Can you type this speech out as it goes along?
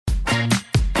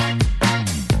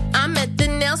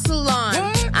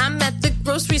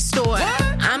grocery store.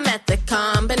 I'm at the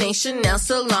combination nail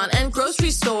salon and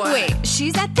grocery store. Wait,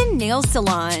 she's at the nail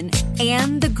salon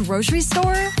and the grocery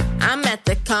store? I'm at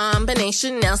the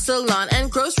combination nail salon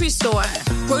and grocery store.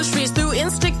 Groceries through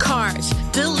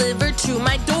Instacart, delivered to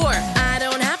my door. I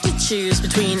don't have to choose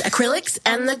between acrylics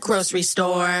and the grocery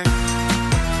store.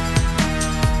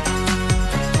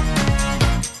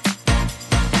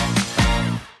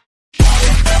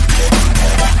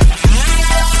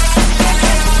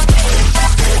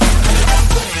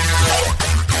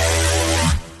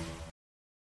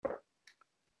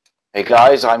 Hey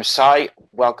guys, I'm Sai.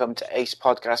 Welcome to Ace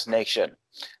Podcast Nation.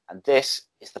 And this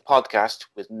is the podcast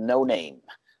with no name.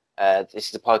 This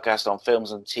is a podcast on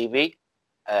films and TV.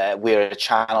 We're a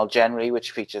channel generally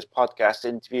which features podcast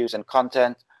interviews and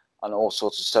content on all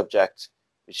sorts of subjects,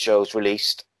 with shows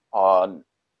released on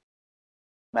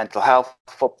mental health,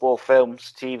 football,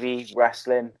 films, TV,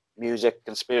 wrestling, music,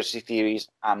 conspiracy theories,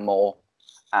 and more.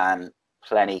 And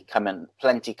plenty coming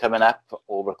up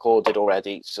or recorded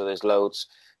already. So there's loads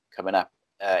coming up,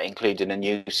 including a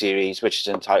new series which is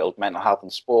entitled Mental Health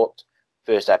and Sport.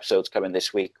 First episode's coming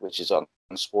this week, which is on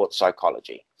sports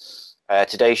psychology.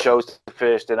 Today's show is the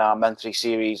first in our monthly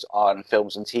series on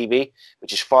films and TV,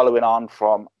 which is following on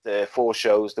from the 4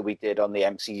 shows that we did on the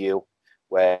MCU,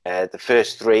 where the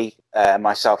first 3,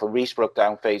 myself and Reese, broke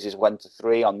down phases 1 to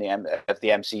 3 of the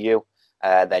MCU.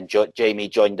 Then Jamie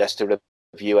joined us to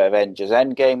review Avengers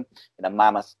Endgame in a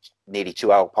mammoth, nearly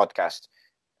 2-hour podcast.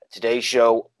 Today's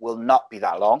show will not be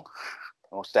that long,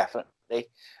 most definitely.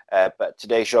 But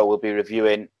today's show will be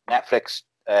reviewing Netflix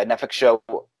show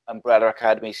Umbrella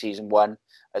Academy Season 1,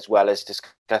 as well as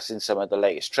discussing some of the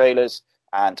latest trailers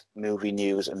and movie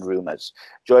news and rumours.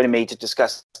 Joining me to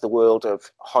discuss the world of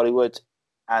Hollywood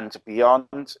and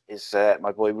beyond is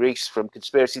my boy Reese from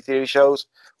Conspiracy Theory Shows.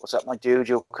 What's up, my dude?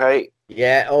 You okay?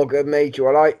 Yeah, all good, mate. You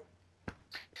all right?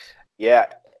 Yeah.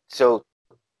 So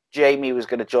Jamie was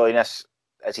going to join us,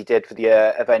 as he did for the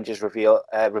Avengers review,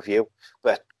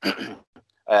 but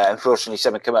unfortunately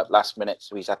something came up last minute,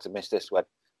 so he's had to miss this one,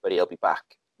 but he'll be back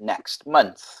next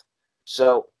month.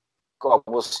 So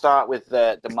we'll start with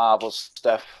the Marvel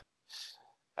stuff.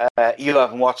 You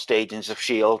haven't watched Agents of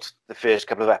S.H.I.E.L.D., the first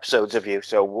couple of episodes of you,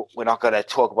 so we're not going to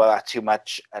talk about that too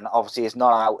much, and obviously it's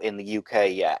not out in the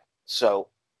UK yet, so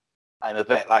I'm a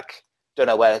bit don't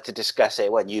know whether to discuss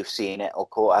it when you've seen it or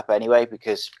caught up anyway,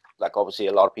 because obviously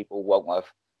a lot of people won't have,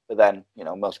 but then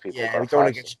most people. Yeah, we don't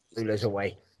want to get spoilers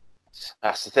away.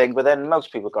 That's the thing, but then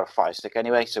most people got a Fire Stick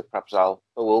anyway, so perhaps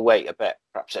we'll wait a bit,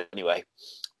 perhaps anyway.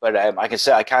 But I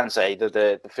can say that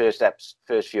the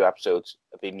first few episodes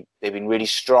they've been really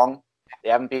strong. They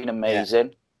haven't been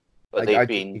amazing, but they've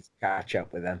been need to catch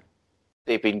up with them.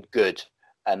 They've been good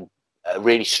and a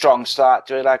really strong start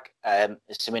to it.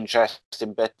 There's some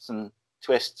interesting bits and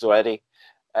twists already.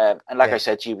 And I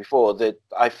said to you before, the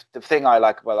thing I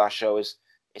like about that show is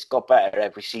it's got better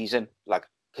every season,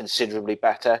 considerably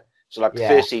better. So the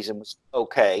first season was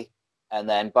okay, and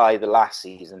then by the last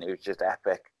season it was just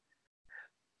epic.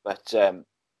 But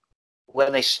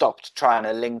when they stopped trying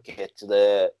to link it to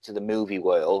the movie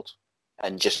world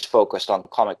and just focused on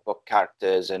comic book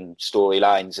characters and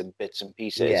storylines and bits and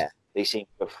pieces, they seem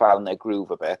to have found their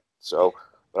groove a bit. So,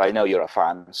 but I know you're a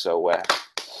fan, so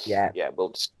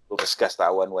we'll discuss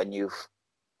that one when you've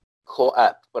caught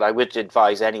up. But I would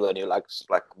advise anyone who likes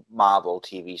Marvel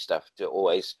TV stuff to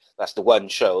always, that's the one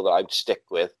show that I'd stick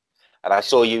with. And I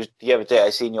saw you the other day, I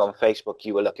seen you on Facebook,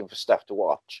 you were looking for stuff to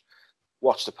watch.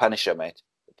 Watch The Punisher, mate.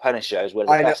 The Punisher is one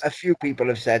of the best. A few people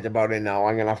have said about it now.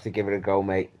 I'm going to have to give it a go,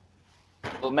 mate.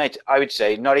 Well, mate, I would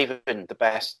say not even the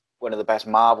best, one of the best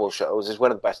Marvel shows, is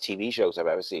one of the best TV shows I've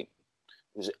ever seen.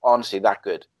 It was honestly that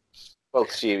good.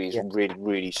 Both series really,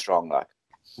 really strong.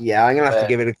 Yeah, I'm going to have to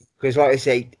give it a... Because like I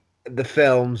say, the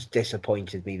films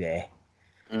disappointed me there.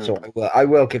 So I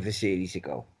will give the series a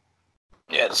go.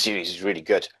 Yeah, the series is really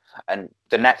good. And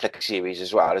the Netflix series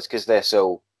as well, it's because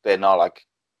they're not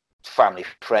family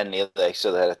friendly, are they?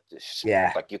 So they're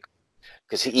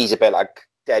because he's a bit like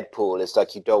Deadpool. It's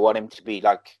you don't want him to be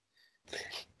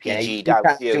PG down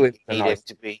to you. You need him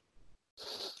to be.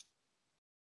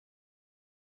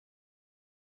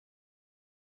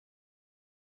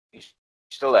 You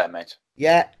still there, mate?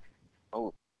 Yeah.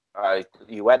 Oh,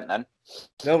 you went then?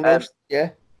 No,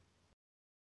 yeah.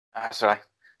 That's right.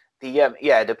 You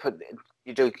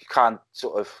can't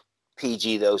sort of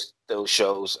PG those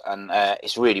shows, and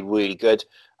it's really, really good.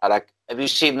 Have you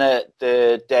seen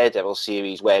the Daredevil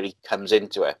series where he comes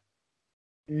into it?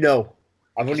 No,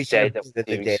 I've only seen the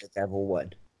Daredevil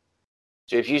one.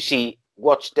 So if you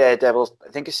watch Daredevil,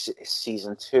 I think it's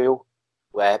season 2,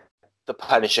 where the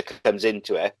Punisher comes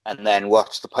into it, and then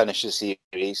watch the Punisher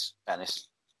series, and it's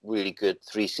really good.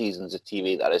 3 seasons of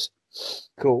TV, that is.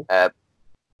 Cool.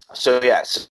 So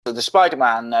the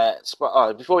Spider-Man.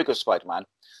 Before we go to Spider-Man,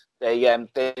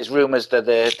 there's rumours that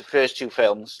the first 2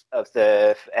 films of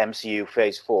the MCU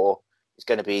Phase 4 is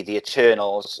going to be the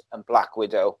Eternals and Black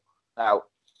Widow. Now,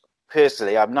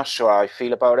 personally, I'm not sure how I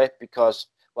feel about it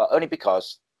only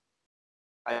because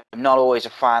I'm not always a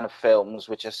fan of films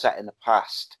which are set in the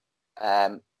past.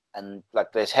 And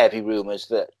like there's heavy rumours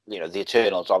that, the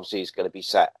Eternals obviously is going to be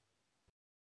set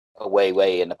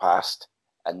way in the past.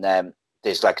 And then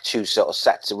there's like 2 sort of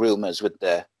sets of rumours with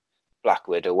the Black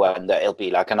Widow, one that it'll be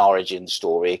like an origin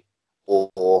story,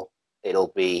 or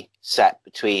it'll be set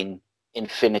between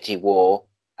Infinity War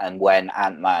and when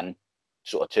Ant-Man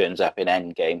sort of turns up in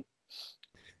Endgame.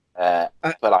 But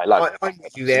I'm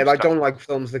with you there. I don't like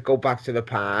films that go back to the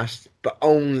past, but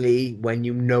only when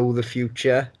you know the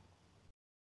future.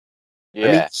 Yeah.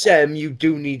 I mean, Sam, you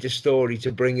do need a story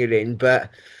to bring it in, but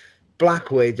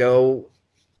Black Widow,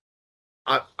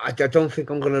 I don't think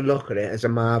I'm going to look at it as a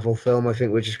Marvel film. I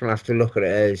think we're just going to have to look at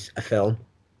it as a film,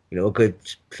 a good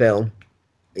film.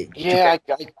 I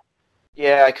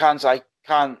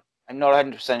can't. I'm not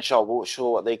 100%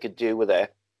 sure what they could do with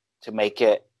it to make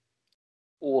it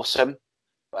awesome.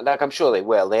 But like, I'm sure they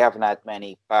will. They haven't had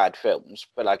many bad films,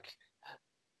 but like,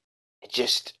 it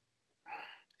just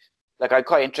like I'm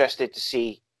quite interested to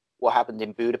see what happened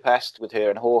in Budapest with her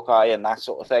and Hawkeye and that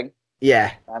sort of thing.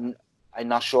 Yeah. I'm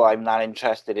not sure I'm that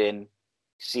interested in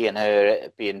seeing her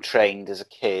being trained as a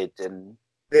kid. And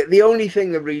the only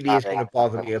thing that really is going to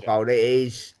bother me about it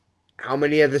is how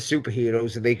many other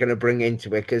superheroes are they going to bring into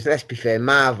it? Because let's be fair,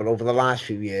 Marvel over the last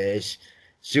few years,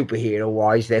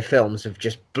 superhero-wise, their films have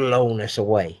just blown us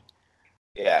away.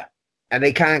 Yeah. And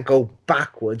they can't go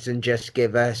backwards and just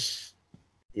give us,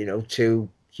 2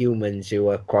 humans who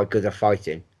are quite good at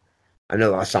fighting. I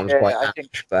know that sounds quite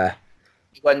harsh, but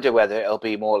I wonder whether it'll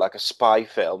be more like a spy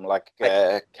film, like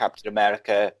Captain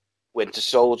America, Winter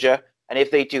Soldier. And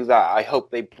if they do that, I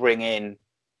hope they bring in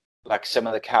like some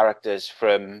of the characters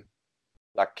from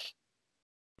like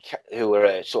who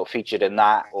were sort of featured in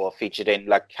that, or featured in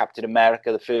like Captain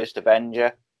America, the first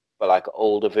Avenger, but like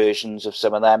older versions of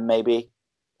some of them maybe.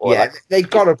 Or they've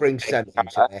got to bring some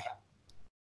into it.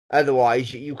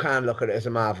 Otherwise, you can't look at it as a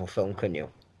Marvel film, can you?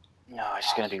 No,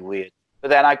 it's going to be weird. But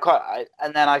then I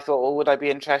thought, well, would I be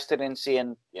interested in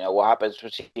seeing, what happens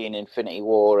between Infinity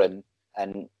War and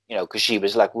because she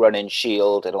was like running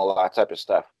S.H.I.E.L.D. and all that type of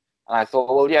stuff. And I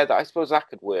thought, well, yeah, I suppose that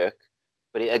could work.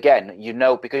 But again,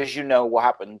 because what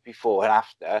happened before and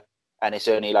after, and it's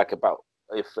only like about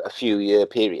a few year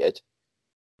period.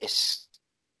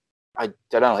 I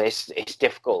don't know. It's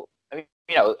difficult. I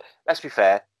mean, let's be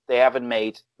fair. They haven't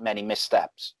made many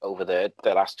missteps over the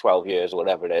last 12 years or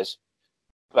whatever it is,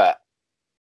 but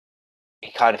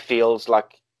it kind of feels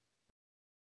like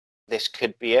this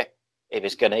could be it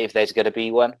if there's gonna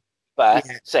be one. But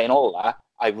saying all that,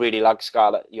 I really like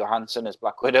Scarlett Johansson as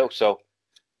Black Widow, so.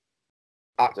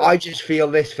 I just feel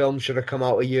this film should have come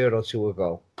out a year or 2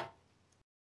 ago.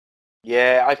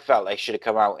 Yeah, I felt they should have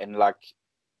come out in like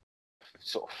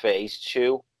sort of phase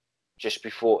 2,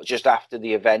 just after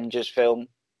the Avengers film.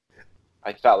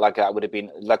 I felt like that would have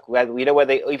been like where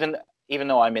they even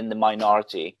though I'm in the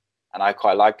minority and I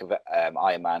quite like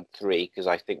Iron Man 3 because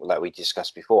I think like we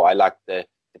discussed before, I like the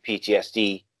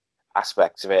PTSD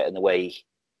aspects of it and the way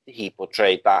he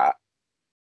portrayed that.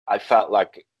 I felt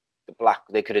like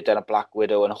they could have done a Black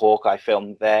Widow and Hawkeye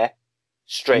film there,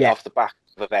 straight off the back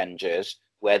of Avengers,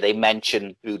 where they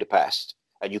mentioned Budapest,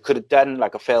 and you could have done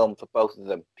like a film for both of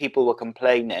them. People were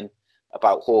complaining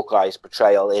about Hawkeye's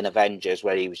portrayal in Avengers,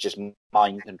 where he was just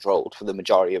mind controlled for the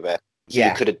majority of it. So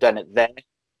you could have done it there. I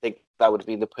think that would have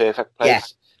been the perfect place. Yeah.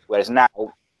 Whereas now,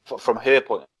 from her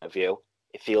point of view,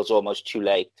 it feels almost too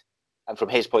late. And from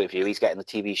his point of view, he's getting the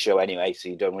TV show anyway, so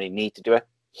you don't really need to do it.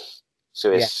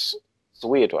 So it's a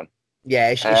weird one.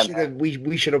 Yeah,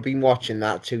 we should have been watching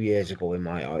that 2 years ago, in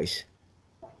my eyes.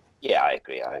 Yeah, I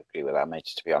agree. I agree with that, mate,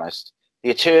 to be honest.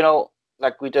 The Eternal,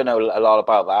 like, we don't know a lot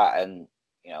about that, and,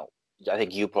 I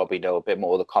think you probably know a bit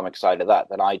more of the comic side of that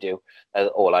than I do.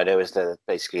 All I know is that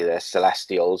basically they're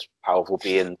Celestials, powerful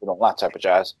beings, and all that type of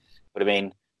jazz. But I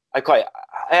mean, I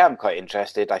am quite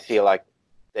interested. I feel like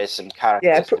there's some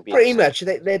characters. Yeah, pretty much.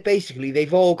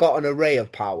 They've all got an array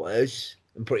of powers,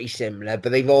 and pretty similar,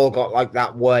 but they've all got like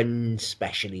that one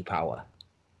specialty power.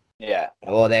 Yeah.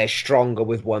 Or they're stronger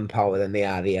with one power than they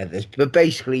are the others. But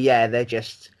basically, they're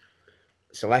just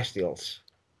Celestials.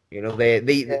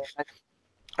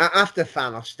 After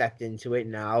Thanos stepped into it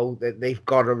now, they've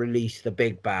got to release the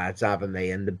big bads, haven't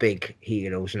they? And the big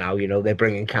heroes now, they're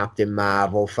bringing Captain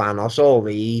Marvel, Thanos, all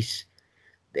these.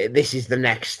 This is the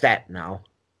next step now.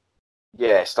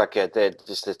 Yeah, it's like they're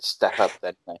just a step up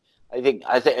then. I think,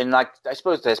 and like, I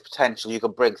suppose there's potential you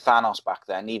could bring Thanos back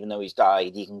then, even though he's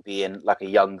died, he can be in like a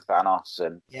young Thanos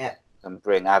and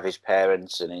have his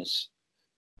parents and his,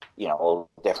 all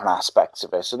different aspects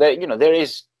of it. So there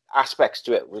is aspects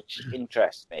to it which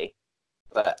interest me,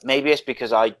 but maybe it's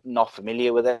because I'm not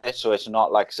familiar with it, so it's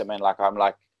not like something like I'm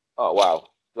like, oh wow,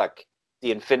 like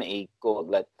the Infinity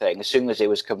Gauntlet thing. As soon as it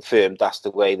was confirmed, that's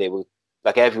the way they were.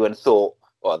 Like everyone thought,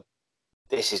 well,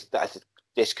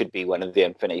 this could be one of the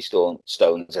Infinity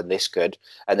Stones, and this could.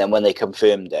 And then when they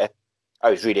confirmed it,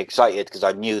 I was really excited because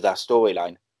I knew that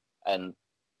storyline, and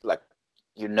like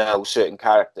certain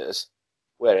characters,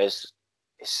 whereas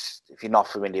if you're not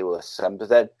familiar with them, but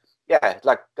then. Yeah,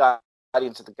 like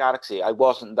Guardians of the Galaxy, I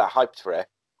wasn't that hyped for it.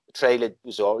 The trailer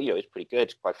was it was pretty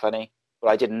good, quite funny, but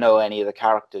I didn't know any of the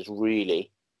characters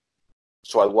really,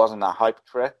 so I wasn't that hyped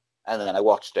for it. And then I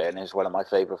watched it, and it's one of my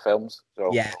favourite films.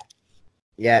 So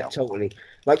yeah, totally.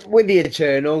 Like with the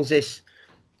Eternals,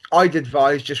 I'd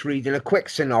advise just reading a quick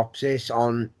synopsis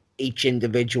on each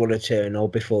individual Eternal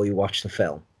before you watch the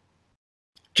film.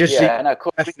 Just see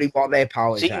what their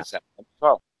powers are.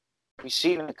 We've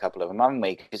seen a couple of them, haven't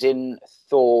we? Because in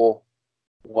Thor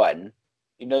 1,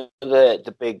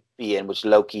 the big being which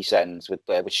Loki sends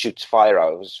which shoots fire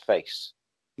out of his face.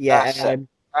 Yeah,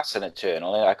 that's an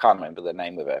Eternal. I can't remember the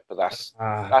name of it, but that's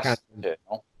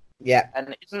Eternal. Yeah,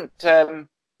 and isn't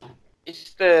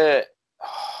what's it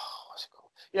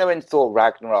called? In Thor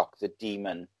Ragnarok, the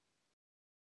demon.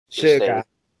 Surga.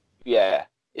 Yeah,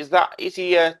 is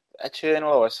he a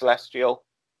Eternal or a Celestial?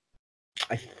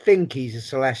 I think he's a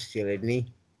Celestial, isn't he?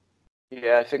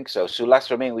 Yeah, I think so. So that's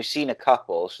what I mean. We've seen a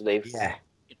couple, so they've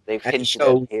hinted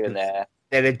at here and there.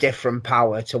 They're a different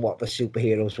power to what the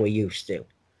superheroes were used to.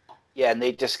 Yeah, and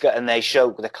they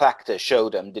showed the Collector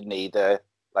showed them, didn't he?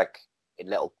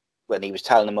 When he was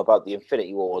telling them about the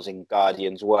Infinity Wars in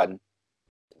Guardians 1,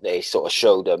 they sort of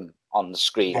showed them on the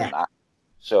screen and that.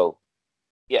 So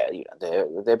yeah,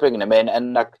 they're bringing them in,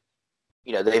 and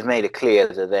they've made it clear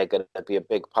that they're going to be a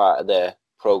big part of their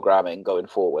programming going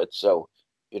forward. So,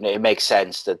 it makes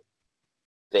sense that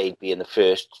they'd be in the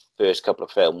first couple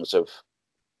of films of,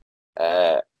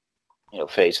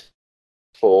 Phase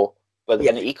 4. But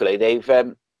then equally, they've,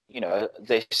 some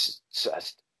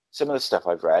of the stuff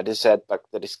I've read has said that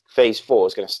Phase 4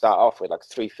 is going to start off with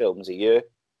 3 films a year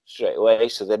straight away.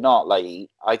 So they're not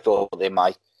I thought they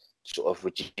might sort of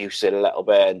reduce it a little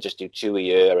bit and just do 2 a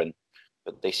year,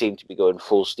 but they seem to be going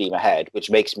full steam ahead,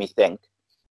 which makes me think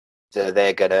that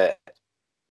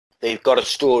they've got a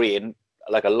story in,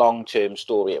 a long-term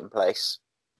story in place,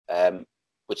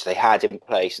 which they had in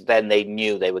place. Then they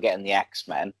knew they were getting the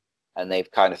X-Men, and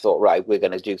they've kind of thought, right, we're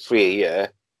going to do 3 a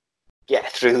year, get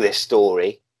through this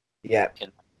story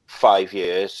in 5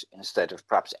 years instead of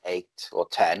perhaps 8 or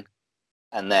 10,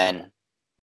 and then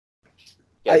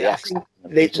I think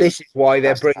this is why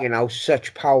they're bringing out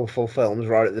such powerful films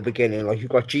right at the beginning. Like, you've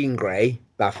got Jean Grey,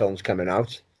 that film's coming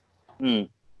out.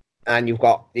 And you've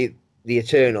got the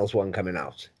Eternals one coming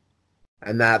out.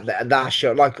 And that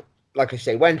show, like I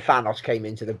say, when Thanos came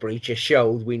into the breach, it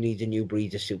showed we need a new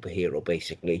breed of superhero,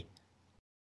 basically.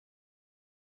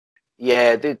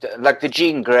 Yeah, the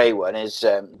Jean Grey one was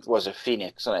a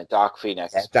Phoenix, wasn't it? Dark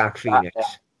Phoenix. Yeah, Dark Phoenix.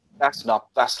 That's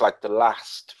like the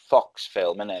last Fox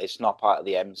film, isn't it? It's not part of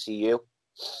the MCU.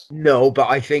 No, but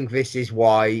I think this is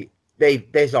why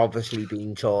there's obviously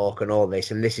been talk and all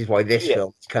this, and this is why this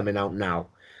film is coming out now.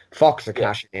 Fox are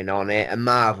cashing in on it, and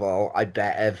Marvel, I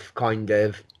bet, have kind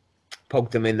of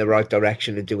poked them in the right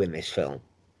direction of doing this film.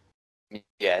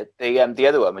 Yeah, the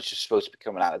other one, which was supposed to be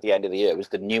coming out at the end of the year, was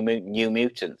the New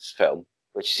Mutants film,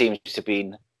 which seems to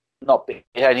be it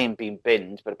hadn't even been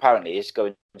binned, but apparently it's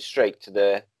going straight to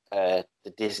the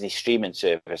Disney streaming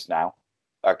service now.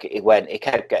 Like it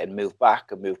kept getting moved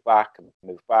back, and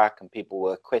people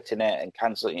were quitting it and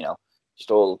cancelling,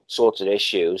 just all sorts of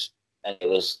issues. And it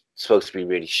was supposed to be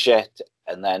really shit,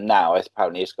 and then now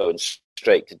apparently it's going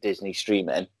straight to Disney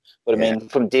streaming. But I mean,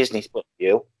 from Disney's point of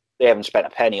view, they haven't spent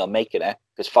a penny on making it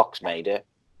because Fox made it,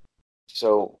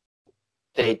 so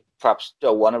they perhaps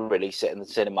don't want to release it in the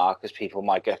cinema because people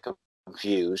might get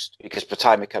confused. Because by the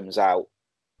time it comes out,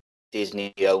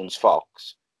 Disney owns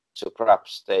Fox, so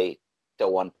perhaps they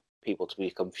don't want people to be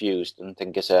confused and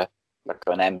think it's an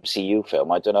MCU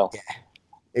film. I don't know. Yeah,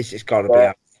 it's just got to be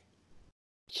out.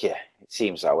 Yeah, it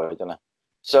seems that way, doesn't it?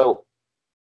 So,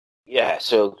 yeah,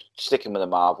 so sticking with the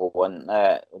Marvel one,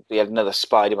 we had another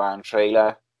Spider-Man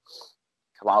trailer.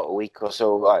 come out a week or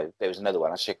so. There was another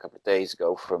one actually a couple of days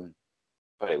ago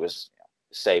but it was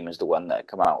the same as the one that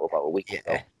come out about a week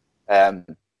ago.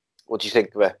 What do you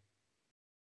think of it?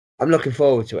 I'm looking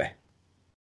forward to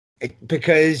it.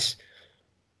 Because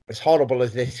as horrible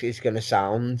as this is going to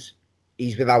sound,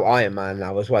 he's without Iron Man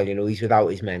now as well. He's without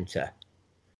his mentor.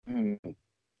 Mm.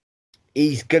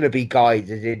 He's going to be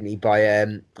guided, isn't he, by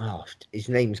his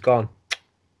name's gone.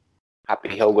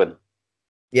 Happy Hogan.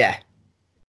 Yeah.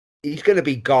 He's going to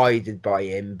be guided by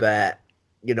him, but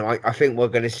I think we're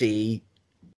going to see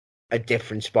a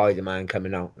different Spider-Man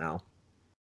coming out now.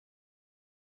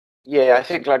 Yeah, I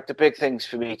think the big things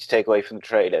for me to take away from the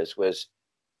trailers was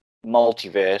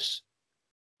multiverse,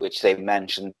 which they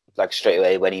mentioned straight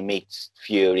away when he meets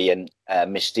Fury and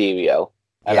Mysterio.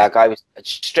 And I was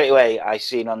straight away, I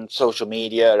seen on social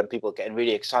media and people getting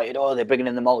really excited. Oh, they're bringing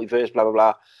in the multiverse, blah blah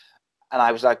blah. And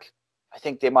I was like, I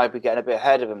think they might be getting a bit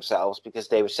ahead of themselves because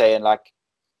they were saying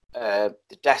the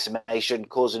decimation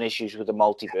causing issues with the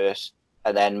multiverse,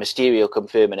 and then Mysterio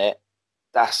confirming it.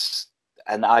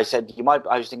 And I said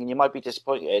I was thinking you might be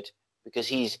disappointed because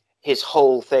his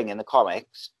whole thing in the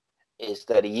comics is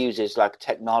that he uses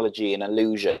technology and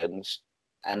illusions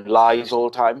and lies all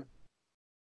the time,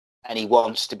 and he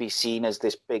wants to be seen as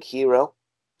this big hero.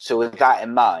 So with that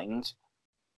in mind,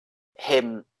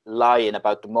 him lying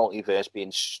about the multiverse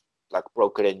being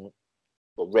broken in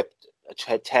or ripped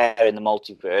a tear in the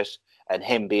multiverse, and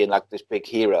him being this big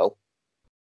hero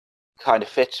kind of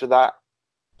fits with that.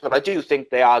 But I do think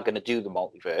they are going to do the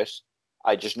multiverse.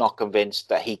 I'm just not convinced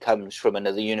that he comes from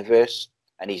another universe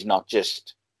and he's not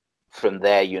just from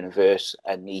their universe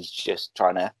and he's just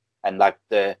trying to, and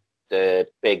the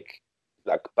big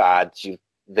bads,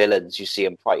 villains you see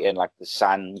him fighting, the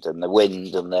sand and the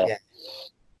wind and the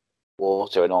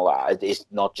water and all that. It's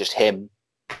not just him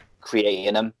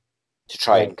creating them to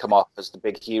try and come off as the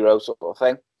big hero sort of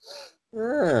thing.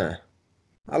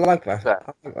 I like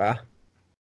that.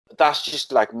 That's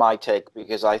just my take,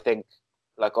 because I think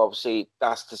obviously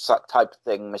that's the type of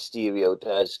thing Mysterio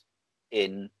does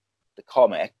in the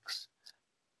comics,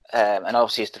 and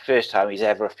obviously it's the first time he's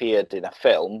ever appeared in a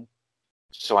film,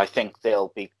 so I think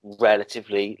they'll be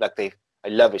relatively I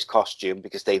love his costume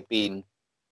because they've been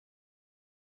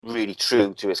really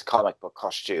true to his comic book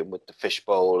costume with the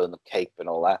fishbowl and the cape and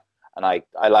all that, and I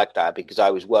like that because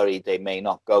I was worried they may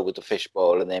not go with the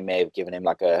fishbowl and they may have given him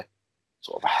a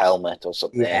sort of a helmet or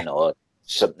something, or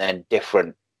something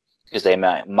different, because they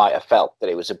might have felt that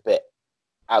it was a bit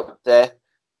out there.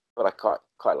 But I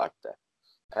quite liked it.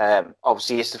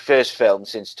 Obviously, it's the first film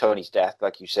since Tony's death,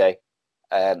 like you say,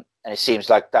 and it seems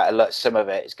that some of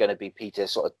it is going to be Peter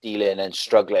sort of dealing and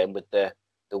struggling with the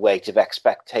weight of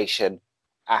expectation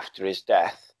after his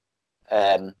death.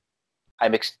 I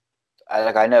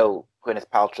know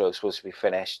Gwyneth Paltrow is supposed to be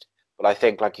finished, but I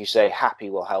think, like you say, Happy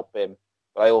will help him.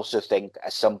 But I also think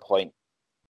at some point,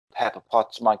 Pepper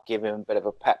Potts might give him a bit of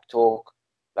a pep talk.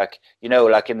 In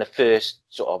the first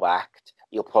sort of act,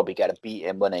 he'll probably get a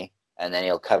beating, won't he? And then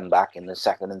he'll come back in the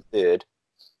second and third.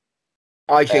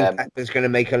 I think Pepper's going to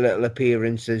make a little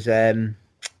appearances in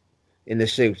the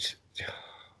suit.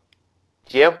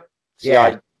 Yeah?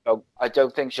 Yeah. I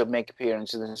don't think she'll make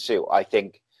appearances in the suit. I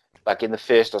think, in the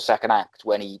first or second act,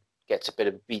 when he gets a bit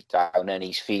of a beat down and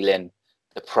he's feeling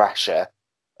the pressure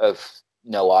of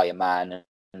no Iron Man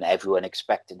and everyone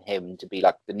expecting him to be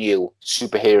the new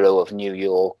superhero of New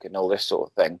York and all this sort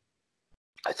of thing,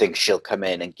 I think she'll come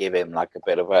in and give him a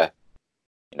bit of a,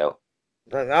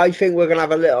 I think we're going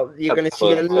to you're going to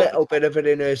see a little bit of it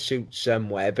in her suit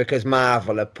somewhere, because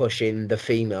Marvel are pushing the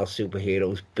female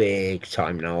superheroes big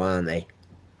time now, aren't they?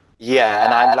 Yeah,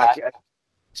 and I'm as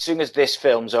soon as this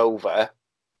film's over,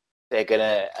 they're going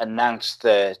to announce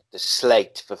the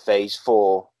slate for Phase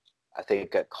 4, I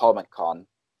think, at Comic-Con.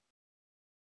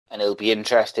 And it'll be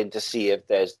interesting to see if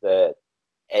there's the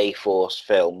A-Force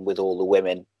film with all the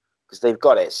women, because they've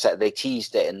got it set. They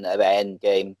teased it in the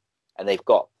Endgame, and they've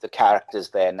got the characters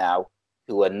there now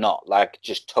who are not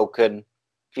just token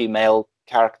female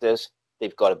characters.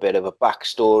 They've got a bit of a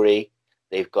backstory.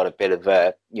 They've got a bit of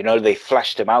a, they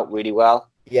fleshed them out really well.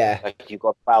 Yeah. You've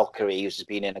got Valkyrie, who's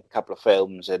been in a couple of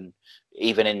films, and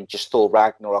even in just Thor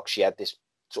Ragnarok, she had this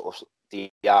sort of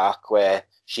the arc where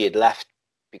she had left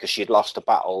because she had lost a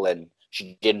battle and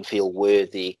she didn't feel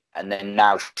worthy, and then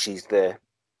now she's the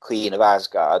Queen of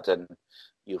Asgard. And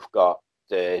you've got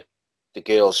the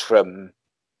girls from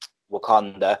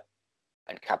Wakanda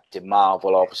and Captain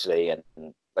Marvel, obviously, and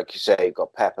like you say, you've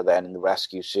got Pepper then in the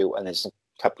rescue suit, and there's a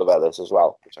couple of others as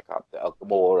well, which I can't,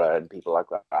 Gamora and people like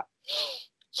that.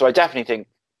 So I definitely think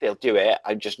they'll do it.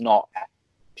 I'm just not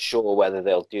sure whether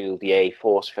they'll do the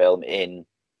A-Force film in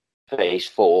Phase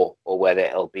 4 or whether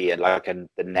it'll be the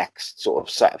next sort of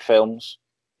set of films.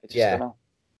 I just don't know.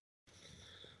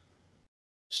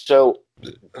 So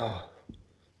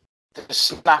the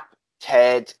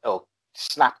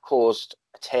snap caused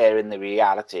a tear in the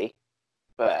reality,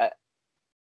 but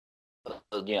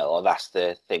that's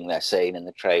the thing they're saying in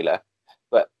the trailer.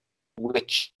 But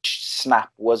which snap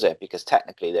was it? Because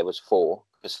technically there was 4,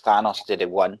 because Thanos did it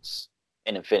once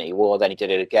in Infinity War, then he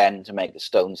did it again to make the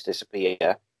stones disappear,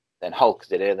 then Hulk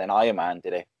did it, then Iron Man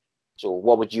did it. So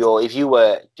what would if you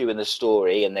were doing the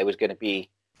story and there was going to be,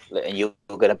 and you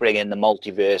were going to bring in the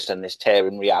multiverse and this tear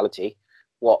in reality,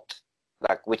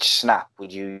 which snap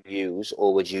would you use,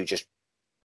 or would you just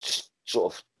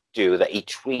sort of do that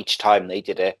each time they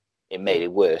did it, it made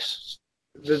it worse?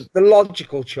 The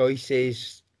logical choice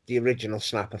is the original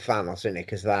snap of Thanos, isn't it?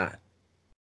 Because that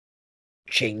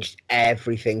changed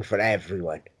everything for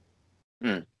everyone.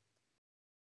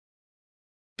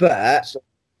 But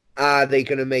are they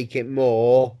going to make it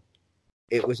more?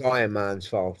 It was Iron Man's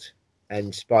fault,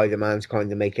 and Spider-Man's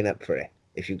kind of making up for it,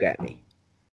 if you get me.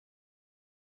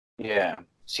 Yeah.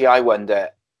 See, I wonder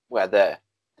whether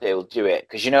they'll do it,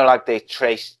 because they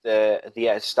traced the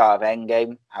start of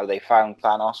Endgame, how they found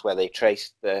Thanos, where they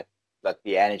traced the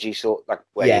energy sort,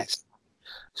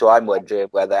 so I'm wondering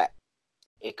whether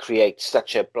it creates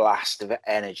such a blast of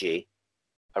energy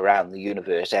around the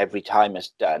universe every time it's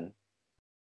done,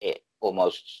 it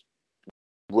almost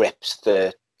rips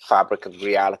the fabric of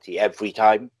reality every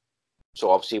time.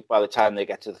 So obviously by the time they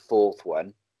get to the 4th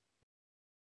one,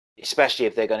 especially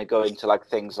if they're going to go into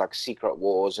things like Secret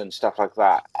Wars and stuff like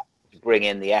that, bring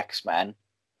in the X-Men,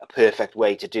 a perfect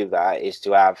way to do that is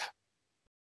to have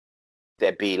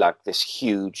there be this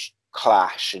huge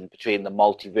clash in between the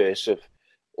multiverse of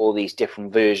all these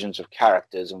different versions of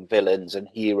characters and villains and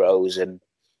heroes and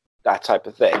that type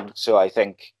of thing. So I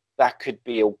think that could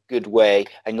be a good way.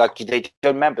 And if they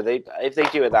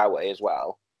do it that way as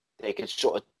well, they could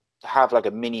sort of have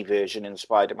a mini version in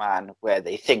Spider-Man where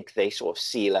they think they sort of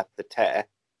seal up the tear,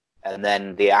 and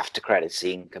then the after credit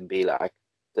scene can be that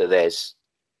there's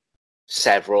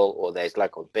several, or there's a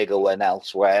bigger one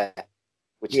elsewhere,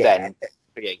 which then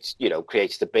creates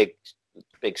the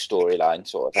big storyline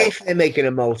sort of thing. If they're making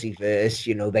a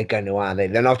multiverse, they're going to, are they?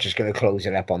 They're not just going to close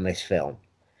it up on this film.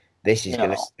 This is going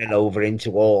to spill over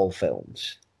into all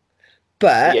films.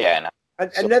 But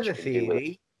another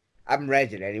theory, I haven't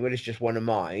read it anywhere, it's just one of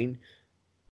mine.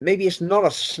 Maybe it's not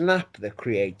a snap that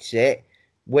creates it,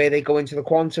 where they go into the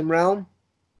quantum realm.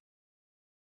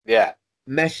 Yeah.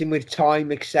 Messing with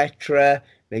time, etc.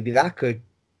 Maybe that could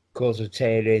cause a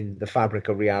tear in the fabric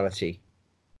of reality.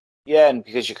 Yeah, and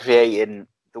because you're creating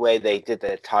the way they did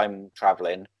their time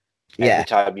traveling, every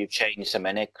time you change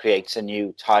something, it creates a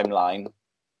new timeline.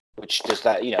 Which does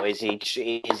that? Is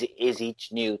each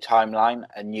new timeline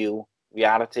a new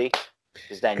reality?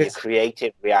 Because then you're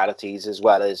creating realities as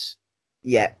well as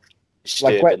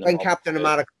when Captain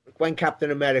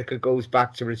America goes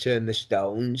back to return the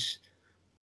stones,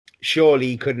 surely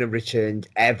he couldn't have returned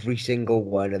every single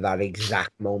one at that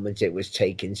exact moment it was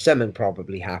taken. Something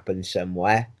probably happened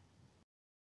somewhere.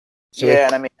 So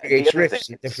it creates rifts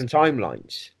in different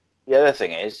timelines. The other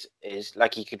thing is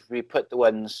he could re-put the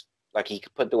ones. He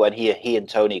could put the one he and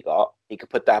Tony got. He could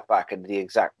put that back into the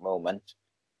exact moment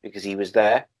because he was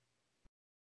there.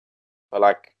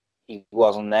 But he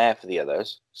wasn't there for the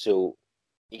others, so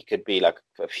he could be a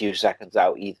few seconds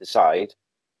out either side,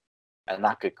 and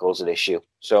that could cause an issue.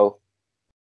 So,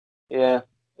 yeah,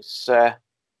 it's. I'd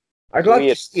like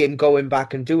to see him going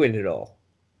back and doing it all.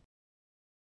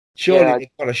 Surely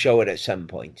they've got to show it at some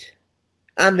point,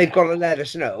 and they've got to let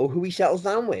us know who he settles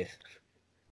down with.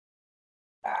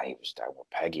 He was down with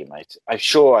Peggy, mate. I'm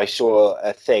sure I saw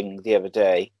a thing the other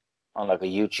day on a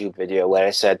YouTube video where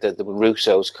it said that the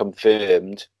Russos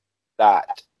confirmed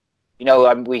that,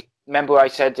 we remember I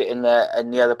said it in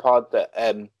the other pod that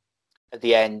at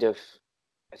the end of,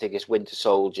 I think it's Winter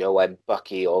Soldier, when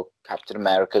Bucky or Captain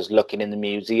America's looking in the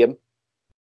museum,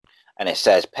 and it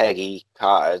says Peggy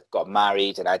Carter got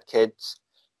married and had kids,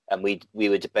 and we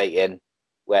were debating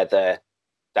whether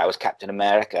that was Captain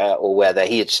America or whether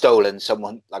he had stolen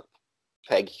someone like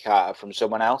Peggy Carter from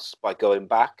someone else by going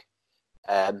back.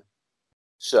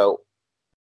 So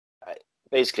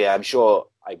basically, I'm sure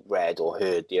I read or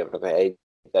heard the other day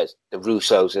that the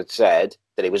Russos had said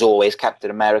that it was always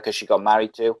Captain America she got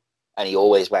married to, and he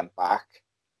always went back,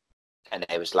 and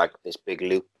it was this big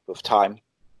loop of time.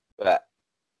 But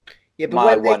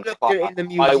my one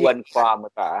qualm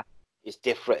with that is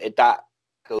different. That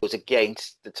goes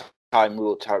against the time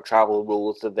travel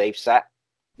rules that they've set.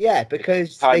 Yeah,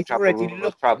 because they've already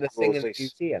looked at the thing in the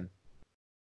museum.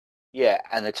 Yeah,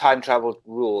 and the time travel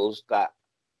rules that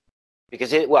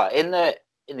because in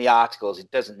the articles it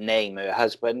doesn't name her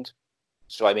husband,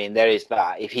 so I mean there is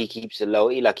that. If he keeps it low,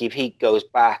 like if he goes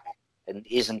back and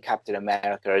isn't Captain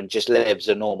America and just lives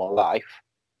a normal life,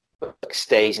 but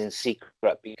stays in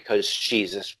secret because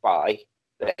she's a spy,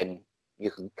 then you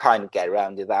can kind of get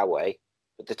around it that way.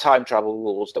 But the time travel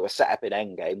rules that were set up in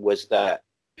Endgame was that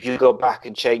if you go back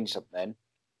and change something,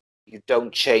 you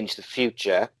don't change the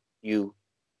future, you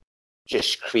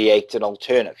just create an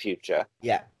alternate future.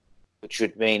 Yeah. Which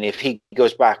would mean if he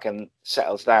goes back and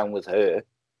settles down with her,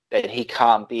 then he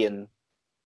can't be in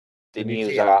the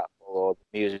news art or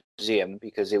the museum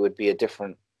because it would be a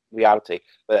different reality.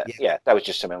 But yeah, that was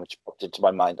just something which popped into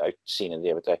my mind. I'd seen it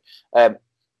the other day.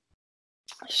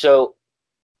 So,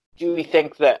 do we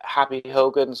think that Happy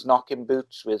Hogan's knocking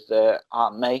boots with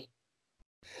Aunt May?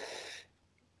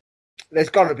 There's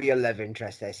got to be a love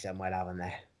interest there somewhere, haven't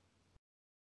there?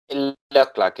 It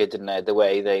looked like it, didn't it? The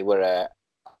way they were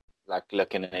like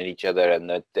looking at each other and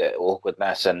the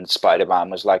awkwardness, and Spider-Man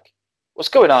was like, "What's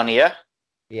going on here?"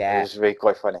 Yeah, it was really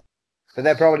quite funny. But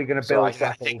they're probably going to build I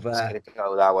think it's going to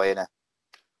go that way, innit?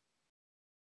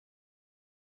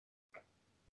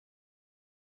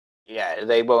 Yeah,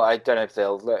 they will. I don't know if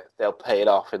they'll pay it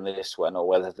off in this one or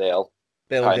whether they'll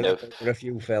build it for a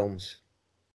few films.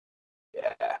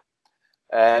 Yeah.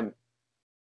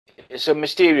 So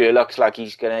Mysterio looks like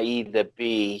he's going to either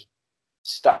be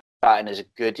starting as a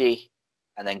goodie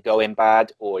and then going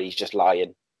bad, or he's just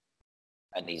lying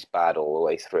and he's bad all the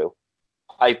way through.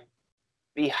 I'd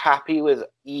be happy with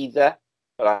either,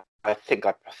 but I think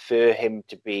I prefer him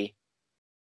to be.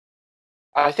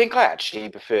 I think I actually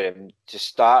prefer him to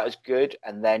start as good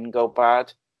and then go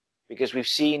bad, because we've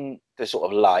seen the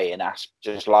sort of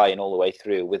just lying all the way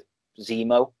through with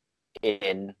Zemo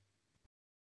in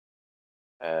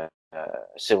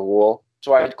Civil War.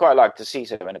 So I'd quite like to see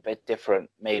something a bit different.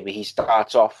 Maybe he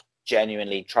starts off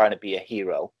genuinely trying to be a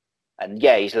hero, and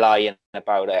yeah, he's lying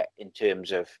about it in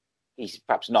terms of he's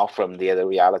perhaps not from the other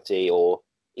reality, or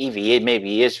even maybe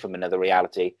he is from another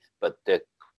reality, but the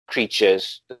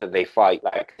creatures that they fight,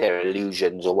 like they're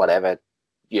illusions or whatever,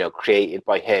 created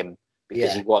by him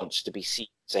because he wants to be seen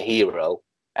as a hero,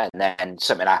 and then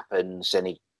something happens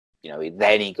and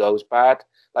then he goes bad.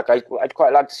 Like I'd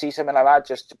quite like to see something like that,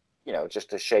 just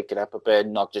to shake it up a bit,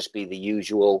 not just be the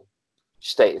usual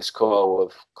status quo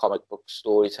of comic book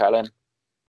storytelling.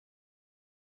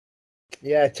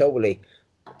 Yeah, totally.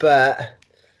 But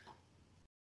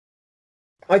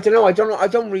I don't know. I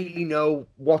don't really know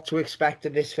what to expect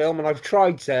of this film, and I've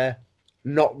tried to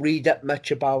not read up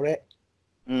much about it.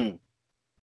 I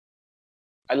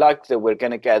like that we're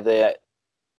going to get the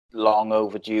long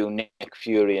overdue Nick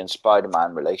Fury and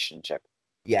Spider-Man relationship.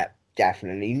 Yeah,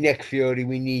 definitely. Nick Fury,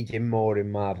 we need him more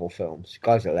in Marvel films.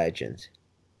 Guy's a legend.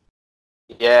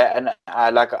 Yeah, and I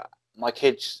like my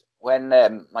kids, when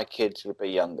my kids were a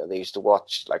bit younger, they used to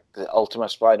watch like the Ultimate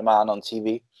Spider-Man on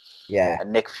TV. Yeah.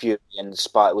 And Nick Fury and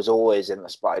was always in the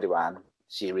Spider-Man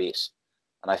series.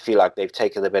 And I feel like they've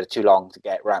taken a bit too long to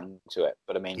get round to it.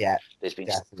 But I mean, there's been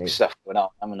stuff going on,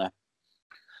 haven't there?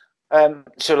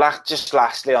 So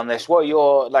lastly on this, what are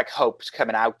your hopes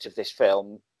coming out of this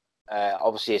film?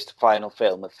 Obviously, it's the final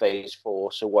film of Phase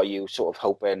 4. So what are you sort of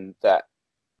hoping that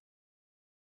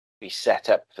be set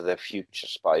up for the future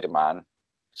Spider-Man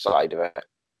side of it?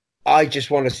 I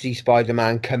just want to see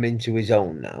Spider-Man come into his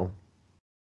own now.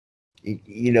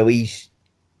 He's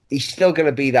still going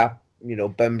to be that,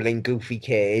 bumbling, goofy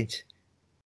kid.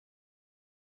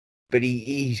 But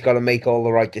he's got to make all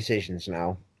the right decisions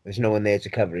now. There's no one there to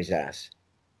cover his ass.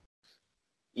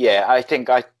 Yeah, I think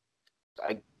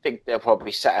they'll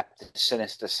probably set up the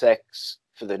Sinister Six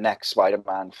for the next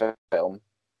Spider-Man film,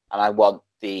 and I want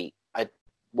the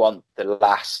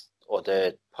last or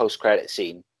the post-credit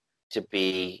scene to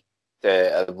be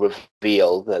the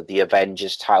reveal that the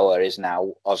Avengers Tower is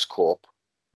now Oscorp.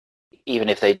 Even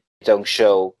if they don't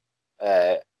show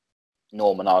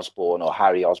Norman Osborn or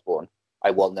Harry Osborn,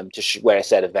 I want them to where it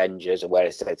said Avengers and where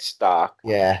it said Stark.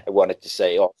 Yeah, I wanted to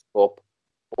say Oscorp,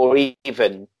 or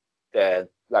even the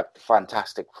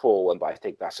Fantastic Four one, but I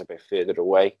think that's a bit further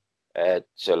away.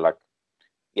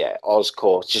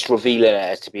 Oscorp, just revealing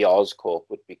it to be Oscorp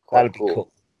would be quite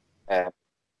cool.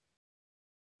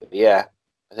 Yeah,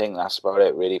 I think that's about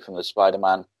it really from the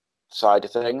Spider-Man side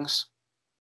of things.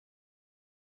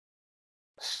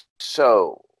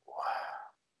 So,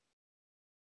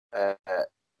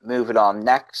 moving on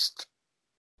next,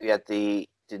 we had the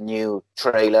new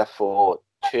trailer for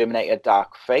Terminator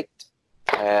Dark Fate.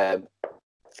 I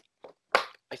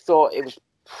thought it was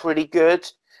pretty good.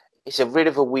 It's a bit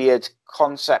of a weird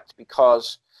concept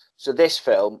because So this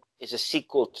film is a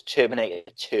sequel to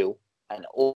Terminator 2, and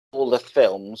all the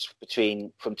films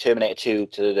from Terminator 2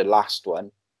 to the last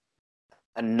one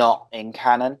are not in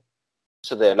canon.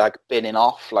 So they're like binning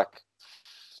off, like,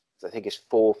 I think it's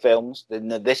 4 films.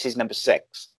 This is number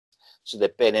 6. So they're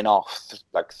binning off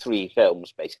like 3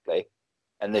 films, basically.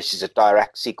 And this is a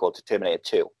direct sequel to Terminator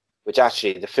 2, which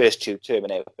actually the first 2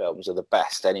 Terminator films are the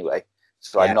best anyway.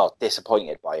 So I'm not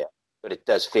disappointed by it. But it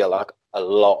does feel like a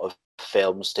lot of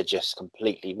films to just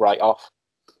completely write off.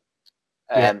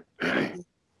 What's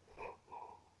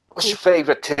your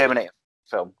favourite Terminator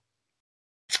film?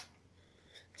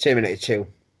 Terminator 2.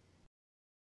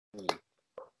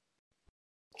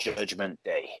 Judgment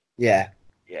Day. Yeah.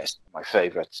 Yes, my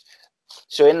favourite.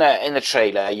 So in the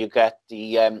trailer, you get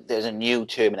there's a new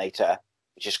Terminator,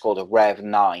 which is called a Rev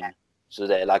 9. So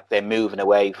they're moving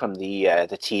away from the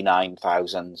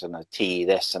T9000s and the T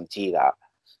this and T that.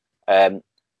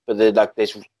 But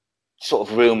there's sort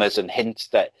of rumors and hints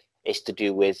that it's to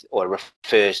do with or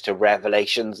refers to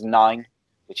Revelations 9,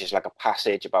 which is like a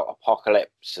passage about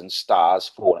apocalypse and stars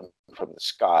falling from the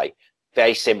sky.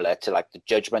 Very similar to like the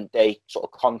Judgment Day sort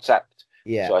of concept.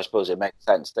 Yeah. So I suppose it makes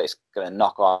sense that it's going to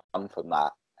knock on from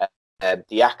that.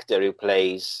 The actor who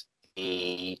plays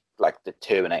the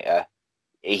Terminator,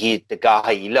 he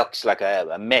looks like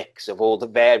a mix of all the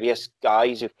various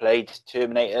guys who played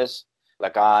Terminators,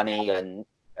 like Arnie and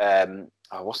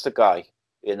what's the guy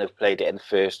who played it in the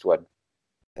first one?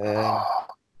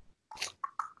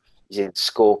 He's in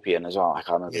Scorpion as well. I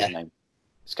can't remember his name.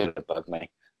 It's going to bug me.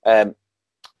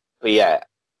 But yeah,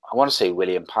 I want to say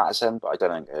William Patterson, but I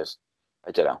don't think it is.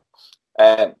 I don't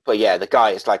know. But yeah, the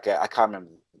guy is like I can't remember.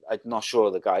 I'm not sure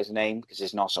of the guy's name because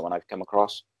it's not someone I've come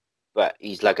across. But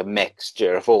he's like a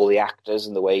mixture of all the actors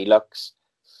and the way he looks.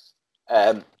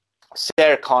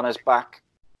 Sarah Connor's back.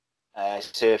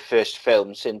 It's her first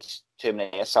film since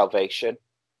Terminator Salvation.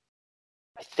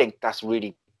 I think that's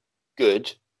really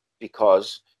good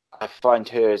because I find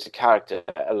her as a character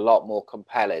a lot more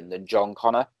compelling than John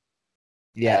Connor.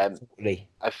 Yeah, totally.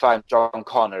 I found John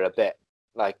Connor a bit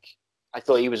like, I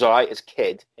thought he was all right as a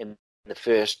kid in the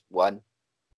first one,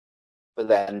 but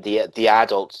then the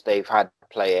adults they've had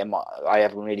play him, I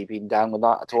haven't really been down with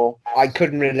that at all. I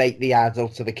couldn't relate the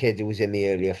adult to the kid who was in the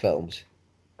earlier films.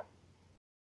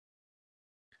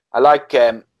 I like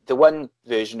the one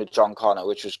version of John Connor,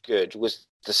 which was good, was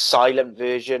the silent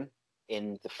version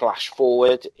in the flash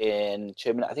forward in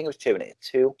Terminator. I think it was Terminator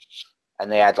 2,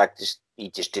 and they had like this. He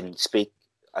just didn't speak.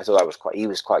 I thought he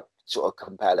was quite sort of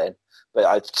compelling.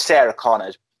 But Sarah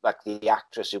Connor's like the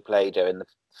actress who played her in the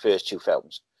first 2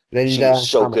 films. Linda she was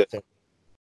so Hamilton. good.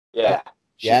 Yeah,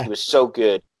 she was so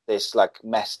good. This like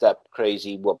messed up,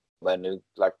 crazy woman who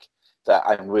like that.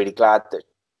 I'm really glad that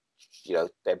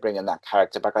they're bringing that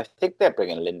character back. I think they're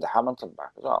bringing Linda Hamilton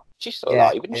back as well. She's still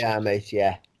alive, isn't she? Yeah, mate.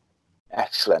 Yeah.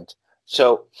 Excellent.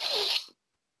 So,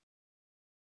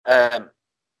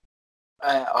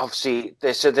 obviously,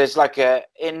 there's like I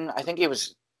think it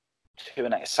was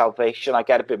Terminator Salvation. I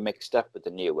get a bit mixed up with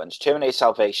the new ones. Terminator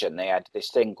Salvation, they had this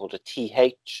thing called a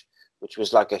TH, which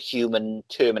was like a human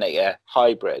Terminator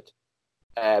hybrid.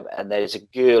 And there's a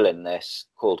girl in this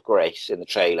called Grace in the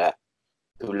trailer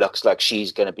who looks like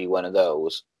she's going to be one of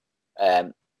those.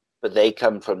 But they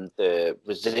come from the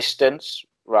Resistance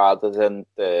rather than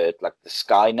the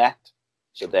Skynet.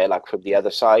 So they're like from the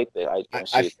other side. I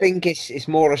think it's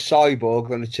more a cyborg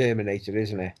than a Terminator,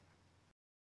 isn't it?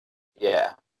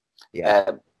 Yeah.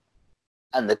 Yeah.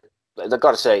 And they've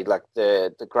got to say, like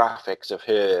the graphics of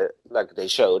her, like they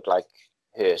showed like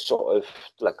her sort of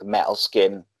like metal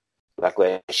skin, like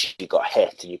where she got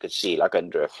hit and you could see like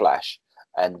under her flesh,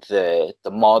 and the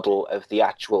model of the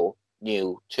actual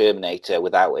new Terminator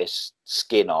without his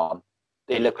skin on,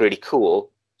 they look really cool.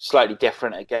 Slightly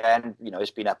different again,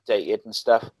 it's been updated and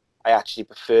stuff. I actually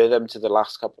prefer them to the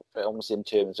last couple of films in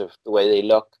terms of the way they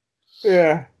look.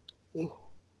 Yeah.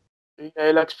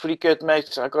 It looks pretty good,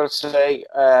 mate, I gotta say.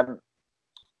 But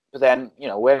then,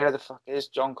 where the fuck is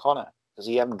John Connor? Because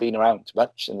he hasn't been around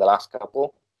much in the last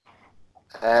couple.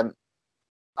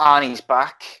 Arnie's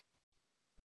back.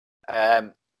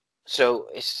 So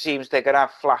it seems they're going to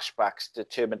have flashbacks to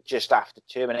just after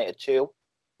Terminator 2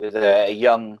 with a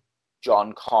young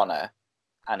John Connor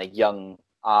and a young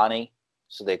Arnie.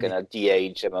 So they're going to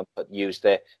de-age them and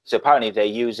so apparently they're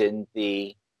using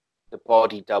the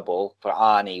body double for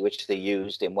Arnie, which they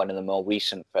used in one of the more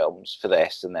recent films for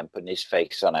this, and then putting his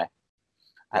face on it.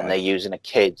 And they're using a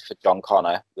kid for John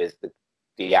Connor with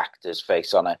the actor's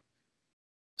face on it.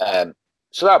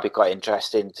 So that'll be quite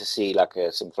interesting to see like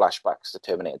some flashbacks to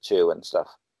Terminator 2 and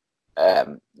stuff.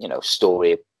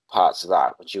 Story parts of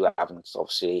that, which you haven't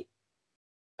obviously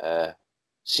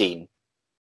scene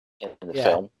in the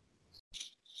film.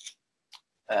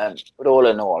 But all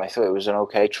in all, I thought it was an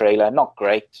okay trailer. Not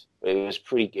great, but it was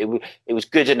it was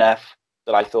good enough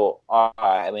that I thought,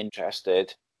 I am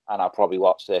interested, and I'll probably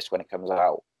watch this when it comes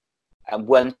out. And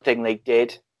one thing they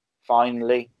did,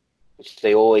 finally, which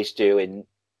they always do in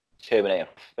Terminator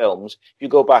films, if you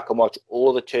go back and watch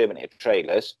all the Terminator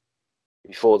trailers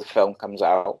before the film comes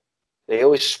out, they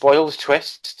always spoil the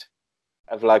twist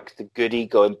of like the goodie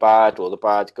going bad or the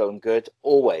bad going good,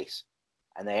 always.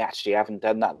 And they actually haven't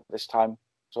done that this time.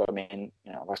 So, I mean,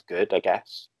 that's good, I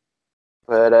guess.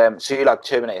 But, so you like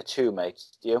Terminator 2, mate,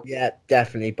 do you? Yeah,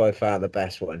 definitely by far the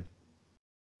best one.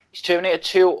 Is Terminator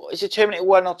 2, is it Terminator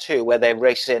 1 or 2 where they're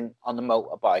racing on the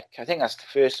motorbike? I think that's the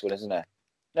first one, isn't it?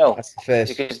 No. That's the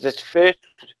first. Because the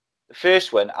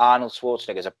first one, Arnold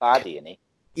Schwarzenegger's a baddie, isn't he?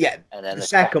 Yeah. And then the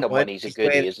second one, he's a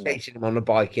goodie, isn't he? Chasing him on the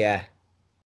bike, yeah.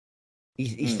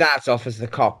 He starts off as the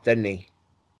cop, doesn't he?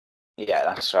 Yeah,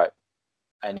 that's right.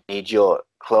 I need your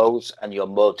clothes and your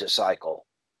motorcycle.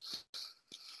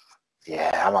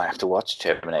 Yeah, I might have to watch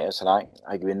Terminator tonight.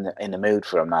 I'm in the mood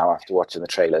for them now after watching the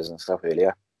trailers and stuff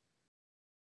earlier.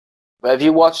 But have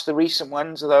you watched the recent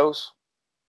ones of those?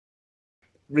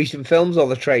 Recent films or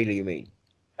the trailer, you mean?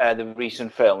 The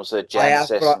recent films, the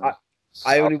Genesis.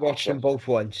 I only watched them both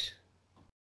once.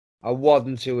 I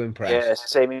wasn't too impressed. Yeah,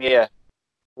 same here.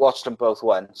 Watched them both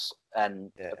once,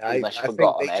 and pretty much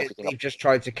forgotten everything. They've just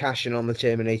tried to cash in on the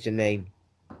Terminator name.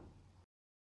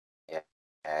 Yeah,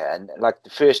 and like the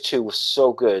first two were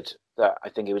so good that I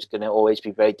think it was going to always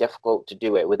be very difficult to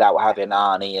do it without having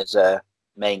Arnie as a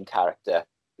main character,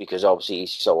 because obviously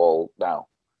he's so old now.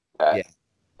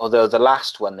 Although the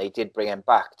last one they did bring him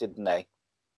back, didn't they?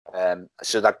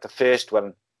 So like the first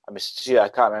one, I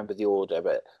can't remember the order,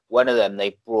 but one of them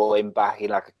they brought him back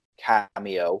in like a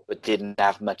cameo, but didn't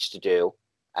have much to do.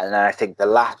 And then I think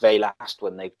the very last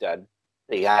one they've done,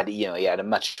 he had a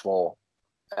much more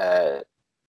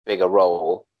bigger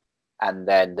role, and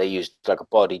then they used like a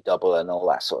body double and all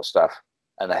that sort of stuff.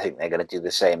 And I think they're going to do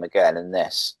the same again in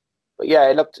this. But yeah,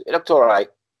 it looked all right.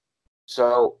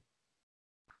 So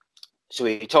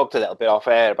we talked a little bit off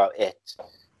air about it.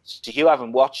 So you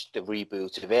haven't watched the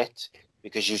reboot of it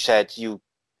because you said you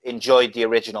enjoyed the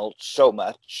original so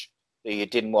much that you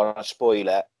didn't want to spoil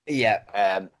it.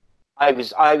 Yeah. I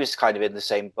was kind of in the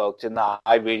same boat in that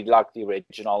I really liked the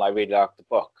original. I really liked the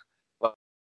book, but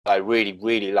I really,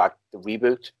 really liked the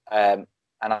reboot. And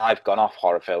I've gone off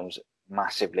horror films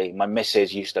massively. My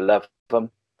missus used to love them.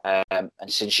 And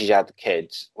since she had the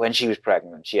kids, when she was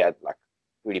pregnant, she had like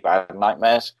really bad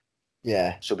nightmares.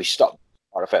 Yeah. So we stopped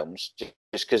horror films just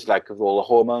because like of all the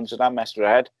hormones and that messed her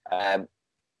head.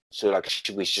 So like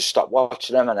we just stopped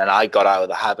watching them, and then I got out of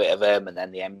the habit of them, and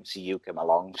then the MCU came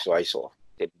along, so I sort of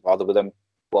didn't bother with them.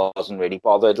 Wasn't really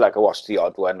bothered. Like I watched the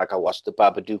odd one, like I watched the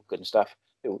Babadook and stuff.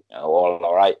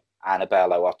 All right.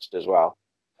 Annabelle I watched as well.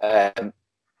 But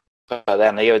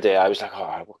then the other day I was like,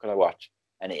 what can I watch?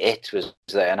 And It was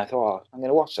there, and I thought, I'm going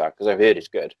to watch that because I've heard it's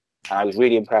good. And I was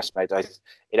really impressed by it.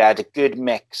 It had a good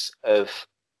mix of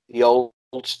the old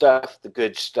stuff, the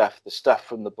good stuff, the stuff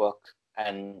from the book,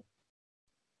 and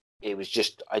it was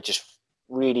I just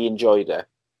really enjoyed it.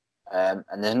 And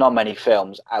there's not many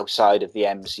films outside of the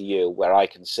MCU where I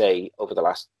can say over the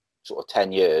last sort of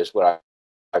 10 years where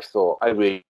I've thought I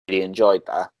really enjoyed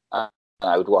that, and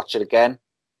I would watch it again.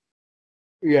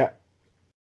 Yeah.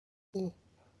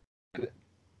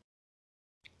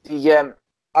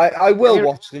 I will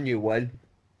watch the new one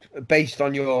based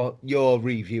on your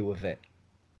review of it.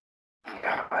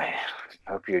 I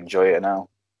hope you enjoy it now,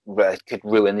 but it could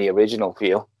ruin the original for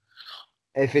you.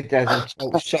 If it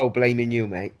doesn't, so blaming you,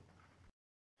 mate.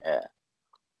 Yeah.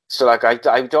 So like I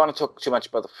don't want to talk too much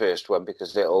about the first one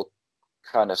because it'll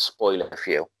kind of spoil it for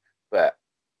you, but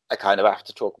I kind of have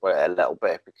to talk about it a little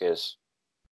bit because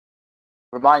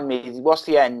remind me, what's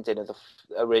the ending of the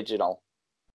original?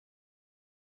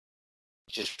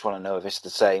 Just want to know if it's the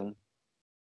same.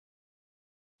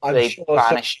 I'm sure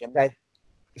banish him.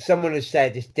 Someone has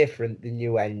said it's different, the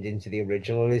new ending to the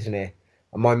original, isn't it?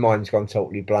 And my mind's gone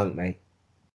totally blank, mate.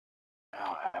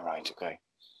 Oh, right, okay.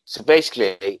 So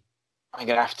basically, I'm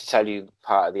going to have to tell you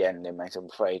part of the ending, mate, I'm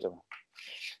afraid.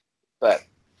 But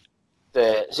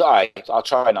I'll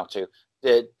try not to.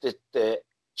 The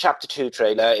Chapter 2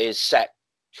 trailer is set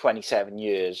 27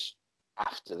 years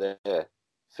after the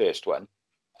first one.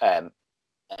 And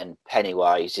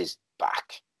Pennywise is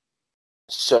back.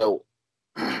 So,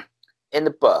 in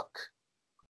the book,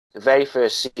 the very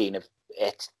first scene of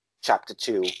it, Chapter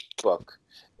 2 book,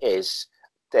 is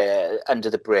they're under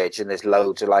the bridge and there's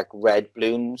loads of like red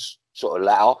balloons sort of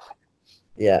let off.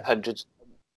 Yeah. Hundreds.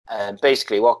 And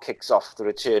basically, what kicks off the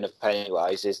return of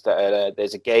Pennywise is that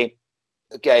there's a gay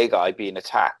guy being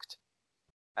attacked,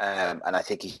 and I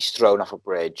think he's thrown off a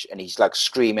bridge, and he's like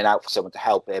screaming out for someone to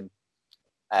help him.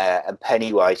 And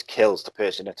Pennywise kills the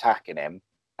person attacking him,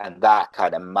 and that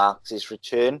kind of marks his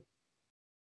return.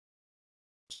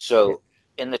 So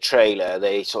in the trailer,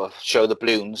 they sort of show the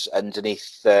balloons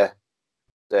underneath the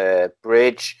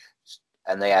bridge,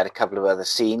 and they had a couple of other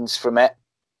scenes from it.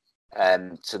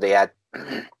 So they had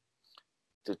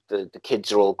the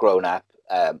kids are all grown up,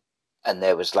 and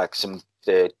there was like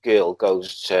the girl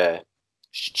goes to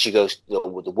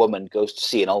the woman goes to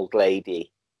see an old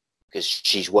lady because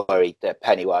she's worried that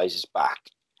Pennywise is back,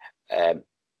 and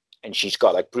she's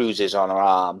got like bruises on her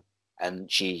arm, and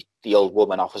the old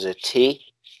woman offers her tea,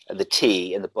 and the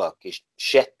tea in the book is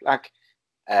shit, like,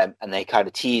 and they kind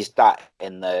of teased that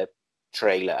in the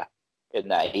trailer, in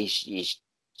that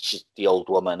the old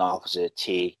woman offers her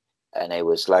tea, and it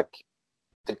was like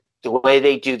the way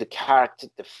they do the character,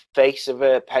 the face of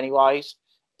Pennywise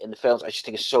in the films, I just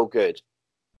think is so good.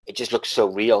 It just looks so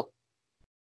real.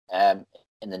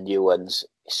 In the new ones,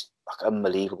 it's like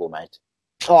unbelievable, mate.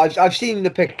 Oh, I've seen the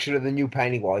picture of the new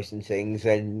Pennywise and things,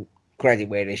 and credit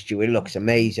where it's due, it looks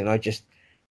amazing. I just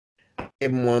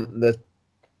didn't want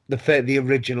the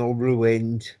original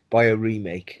ruined by a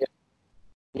remake.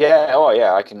 Yeah, oh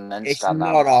yeah, I can understand it's that. It's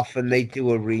not often they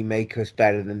do a remake that's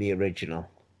better than the original.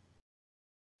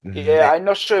 Yeah, I'm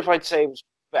not sure if I'd say it was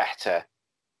better,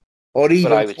 or even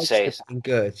but I would say it's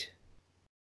good.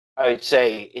 I would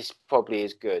say it's probably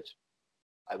as good.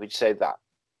 I would say that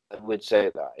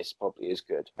it's probably as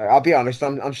good. I'll be honest,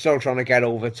 I'm still trying to get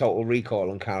over Total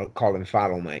Recall and Colin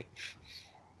Farrell, mate.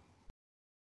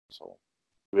 So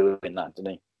ruined that,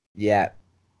 didn't he? Yeah.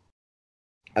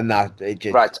 And that it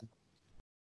just right.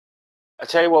 I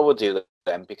tell you what we'll do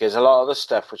then, because a lot of the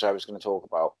stuff which I was going to talk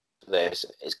about for this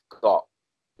is got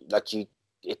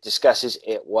it discusses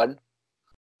Ep.1.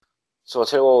 So I'll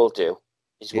tell you what we'll do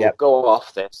is we'll go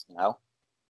off this now.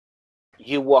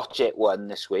 You watch Ep.1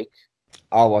 this week.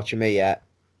 I'll watch me, yeah.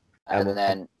 And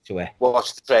then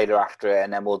watch the trailer after it,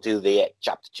 and then we'll do the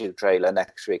Chapter 2 trailer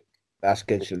next week. That's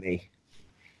good for me.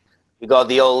 We got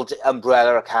the old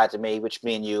Umbrella Academy, which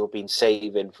me and you have been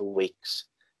saving for weeks.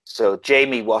 So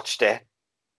Jamie watched it,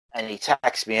 and he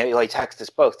texted me. He texted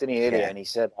us both, didn't he, earlier? Yeah. And he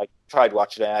said, I tried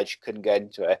watching it, I just couldn't get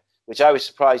into it, which I was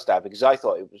surprised at because I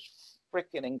thought it was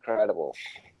freaking incredible.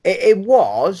 It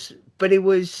was, but it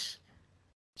was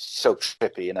so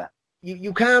trippy, you know.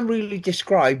 You can't really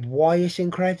describe why it's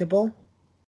incredible.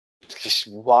 It's just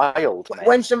wild.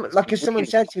 When someone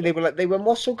said to me, they went,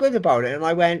 what's so good about it? And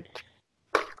I went,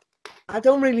 I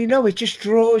don't really know. It just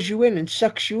draws you in and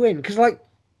sucks you in because,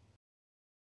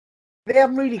 they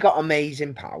haven't really got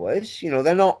amazing powers. You know,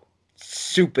 they're not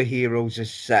superheroes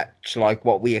as such, like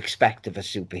what we expect of a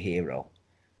superhero.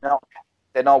 No,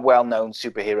 they're not well-known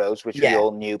superheroes, which we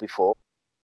all knew before.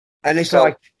 And it's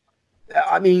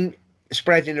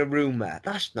spreading a rumour.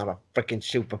 That's not a freaking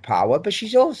superpower, but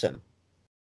she's awesome.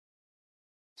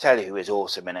 Tell you who is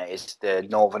awesome in it is the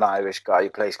Northern Irish guy who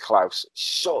plays Klaus.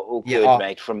 So good,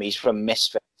 mate. He's from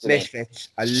Misfits. Misfits.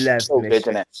 I love so Misfits.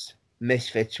 Good in it.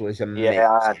 Misfits was amazing.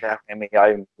 Yeah, definitely.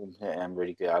 I'm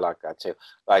really good. I like that too.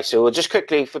 Right, so we'll just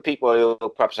quickly, for people who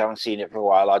perhaps haven't seen it for a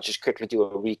while, I'll just quickly do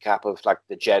a recap of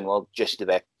the general gist of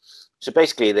it. So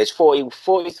basically, there's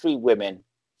 43 women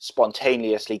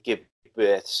spontaneously give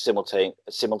birth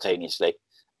simultaneously,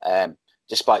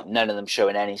 despite none of them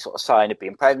showing any sort of sign of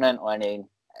being pregnant or any,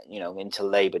 until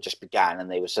labour just began and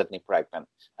they were suddenly pregnant.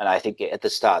 And I think at the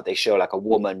start they show a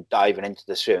woman diving into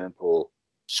the swimming pool,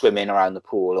 swimming around the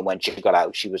pool, and when she got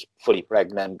out she was fully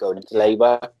pregnant going into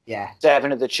labour. Yeah.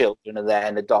 7 of the children are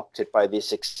then adopted by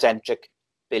this eccentric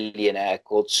billionaire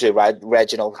called Sir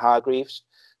Reginald Hargreaves,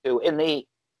 who in the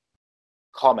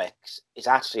comics is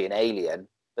actually an alien,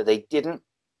 but they didn't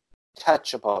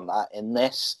touch upon that in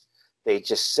this. They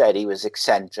just said he was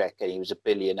eccentric and he was a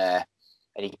billionaire,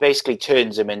 and he basically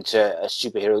turns them into a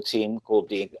superhero team called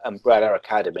the Umbrella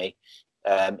Academy.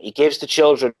 He gives the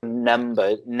children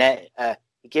numbers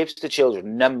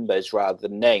rather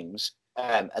than names,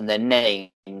 and they're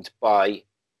named by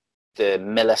the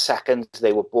milliseconds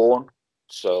they were born.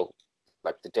 So,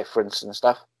 the difference and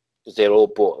stuff, because they're all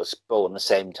born the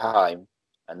same time,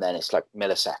 and then it's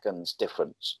milliseconds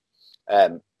difference.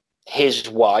 His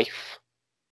wife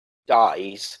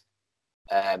dies,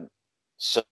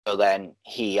 so then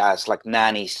he has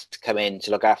nannies to come in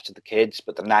to look after the kids,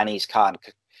 but the nannies can't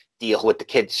deal with the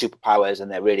kids' superpowers,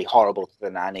 and they're really horrible to the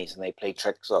nannies, and they play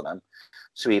tricks on them.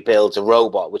 So he builds a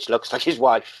robot which looks like his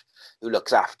wife, who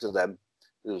looks after them,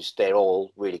 they're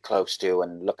all really close to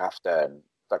and look after and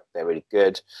like they're really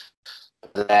good.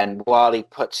 But then while he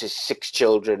puts his 6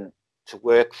 children to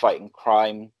work fighting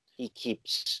crime, he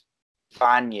keeps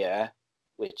Vanya,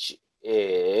 which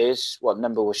is, what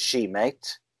number was she,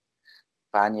 mate?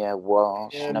 Vanya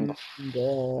was number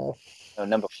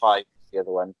 5, the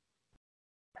other one.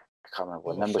 I can't remember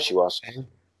what number she was.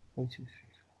 1, 2,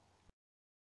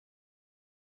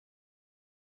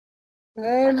 3.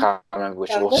 I can't remember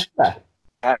which was.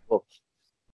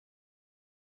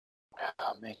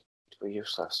 Oh, mate, we're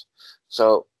useless.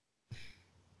 So,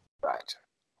 right.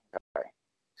 Okay.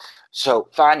 So,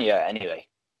 Vanya, anyway,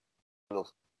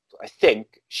 I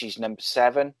think she's number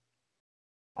 7.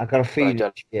 I got a feeling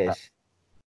she is.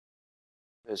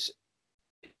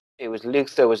 It was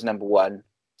Luther was number 1,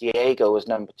 Diego was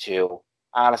number 2,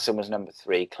 Alison was number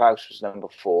 3, Klaus was number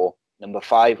 4, number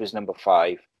 5 was number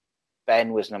 5,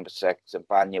 Ben was number 6, and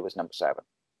Vanya was number 7,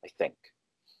 I think.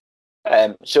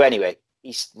 So anyway,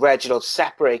 Reginald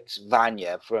separates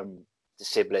Vanya from the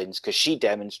siblings because she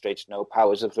demonstrates no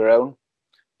powers of her own.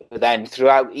 But then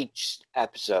throughout each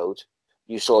episode,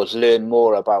 you sort of learn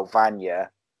more about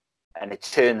Vanya, and it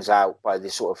turns out by the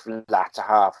sort of latter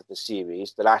half of the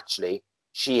series that actually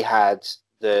she had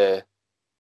the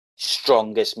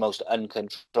strongest, most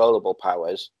uncontrollable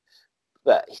powers,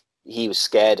 but he was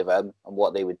scared of them and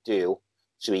what they would do,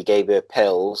 so he gave her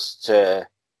pills to,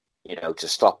 to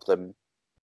stop them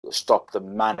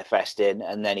manifesting.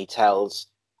 And then he tells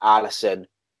Alison,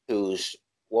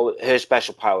 her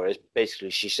special power is basically,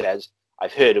 she says,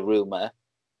 "I've heard a rumor,"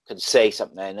 can say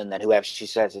something, and then whoever she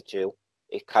says it to,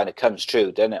 it kind of comes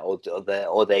true, doesn't it? Or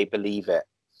they believe it.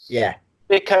 Yeah.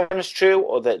 It comes true,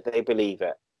 or that they believe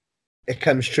it. It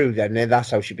comes true, then.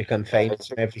 That's how she becomes famous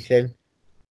and everything.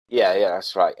 Yeah,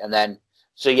 that's right. And then,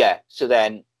 so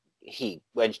then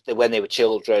when they were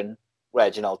children,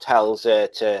 Reginald tells her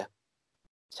to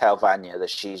tell Vanya that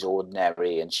she's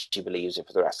ordinary, and she believes it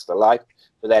for the rest of her life.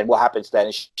 But then what happens then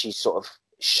is she's sort of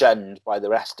shunned by the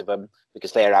rest of them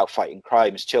because they're out fighting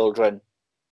crime as children,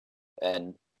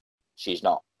 and she's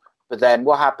not. But then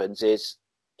what happens is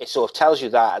it sort of tells you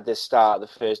that at the start of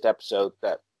the first episode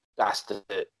that that's the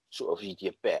sort of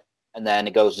your bit. And then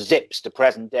it goes zips to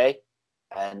present day,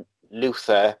 and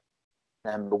Luther,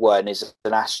 number 1, is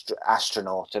an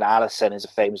astronaut, and Alison is a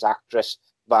famous actress,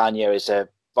 Vanya is a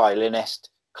violinist,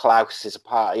 Klaus is a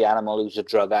party animal who's a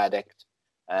drug addict,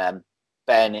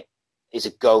 Ben is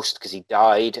a ghost because he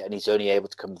died, and he's only able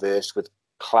to converse with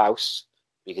Klaus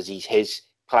because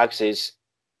Klaus's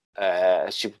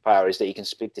superpower is that he can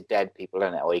speak to dead people,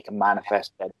 in it, or he can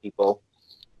manifest dead people.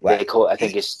 Well, I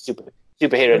think his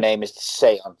superhero name is the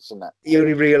Seance, isn't it? You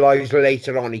only realise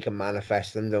later on he can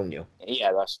manifest them, don't you?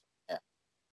 Yeah,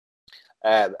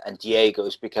 and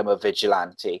Diego's become a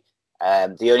vigilante.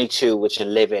 The only 2 which are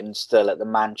living still at the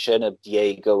mansion are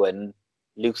Diego and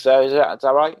Luther. Is that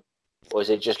right? Or is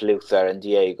it just Luther and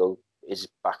Diego is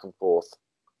back and forth?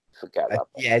 Forget that.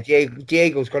 Yeah,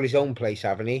 Diego's got his own place,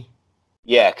 haven't he?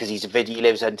 Yeah, because he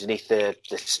lives underneath the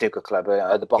snooker club,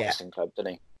 the boxing club,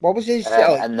 doesn't he? What was his?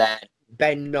 And then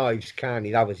Ben Knives, can't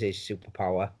he? That was his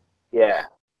superpower. Yeah.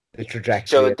 The trajectory.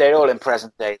 So they're all in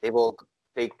present day. They've all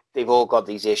got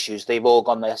these issues. They've all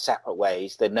gone their separate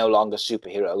ways. They're no longer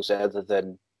superheroes, other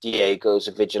than Diego's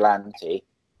a vigilante,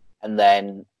 and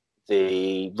then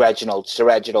Sir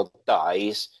Reginald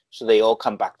dies, so they all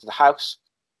come back to the house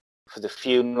for the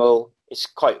funeral. It's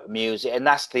quite amusing, and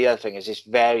that's the other thing, is it's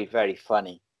very, very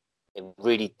funny.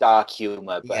 Really dark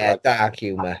humour. Dark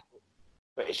humour.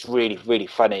 But it's really, really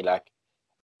funny,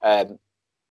 and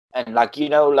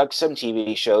some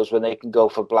TV shows, when they can go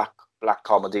for black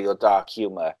comedy or dark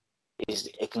humour,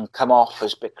 it can come off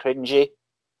as a bit cringy.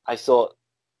 I thought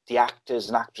the actors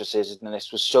and actresses in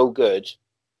this was so good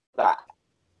that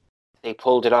they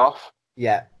pulled it off.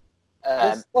 Yeah.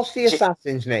 What's the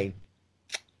assassin's name?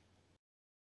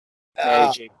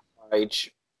 The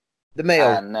male.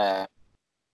 And,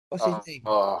 what's his name?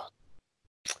 But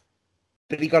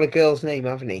he got a girl's name,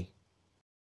 haven't he?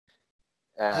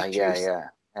 Yeah.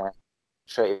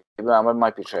 Tracy, well, it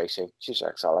might be Tracy. She's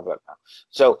I'll have a look now.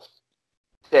 So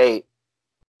they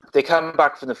come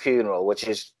back from the funeral, which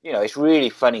is, it's really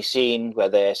funny scene where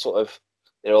they're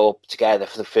all together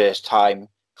for the first time.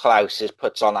 Klaus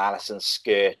puts on Alison's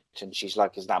skirt, and she's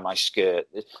like, "Is that my skirt?"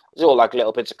 It's all like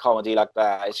little bits of comedy like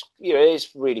that. It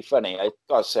is really funny, I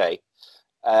gotta say.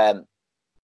 And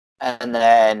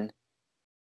then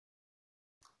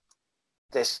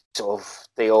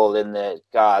they all in the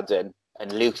garden,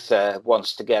 and Luther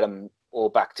wants to get them all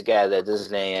back together,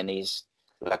 doesn't he? And he's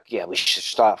like, "Yeah, we should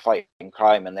start fighting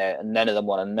crime," and none of them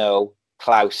want to know.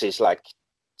 Klaus is like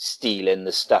stealing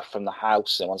the stuff from the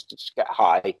house and wants to just get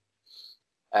high.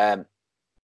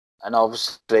 and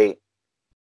obviously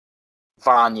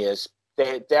Vanya's,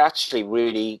 they're actually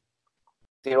really,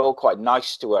 they're all quite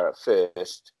nice to her at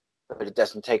first, but it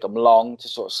doesn't take them long to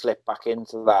sort of slip back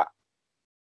into that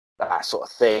sort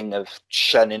of thing of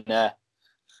shunning her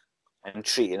and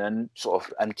treating her sort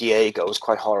of, and Diego's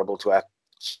quite horrible to her.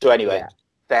 So anyway,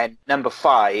 then number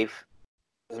 5,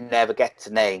 who never gets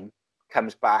a name,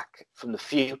 comes back from the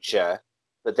future,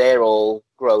 but they're all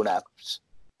grown-ups,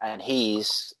 and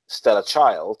he's still a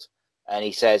child, and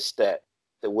he says that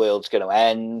the world's going to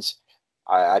end.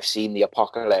 I've seen the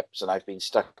apocalypse, and I've been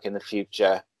stuck in the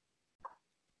future.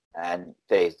 And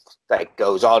that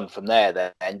goes on from there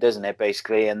then, doesn't it,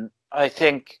 basically? And I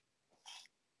think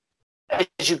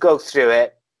as you go through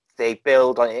it, they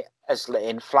build on it as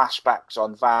in flashbacks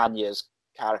on Vanya's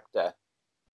character.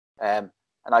 And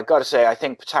I've got to say, I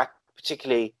think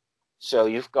particularly, so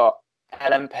you've got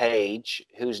Ellen Page,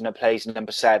 who plays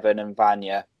number 7, and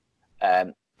Vanya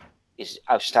is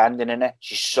outstanding in it.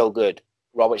 She's so good.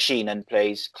 Robert Sheenan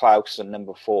plays Klaus and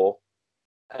number 4.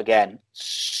 Again,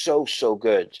 so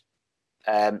good.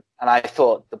 And I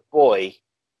thought the boy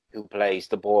who plays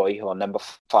the boy on number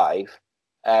 5,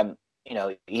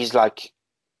 he's like,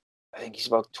 I think he's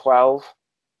about 12.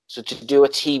 So to do a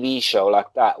TV show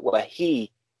like that, where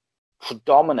he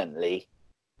predominantly,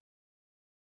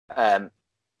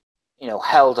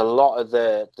 held a lot of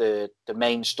the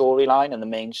main storyline and the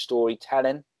main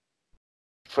storytelling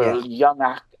for a young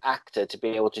actor to be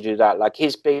able to do that. Like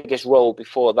his biggest role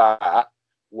before that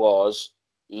was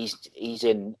he's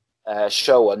in a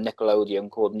show on Nickelodeon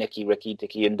called Nicky, Ricky,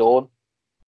 Dickie and Dawn.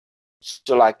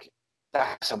 So like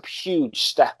that's a huge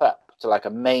step up to like a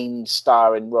main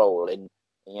starring role in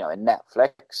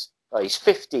Netflix. Well, he's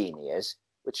 15 years,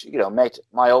 which mate,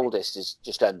 my oldest is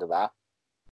just under that.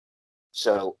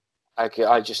 So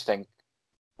I just think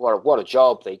what a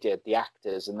job they did, the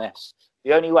actors in this.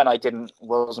 The only one I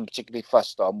wasn't particularly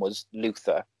fussed on was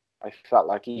Luther. I felt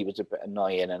like he was a bit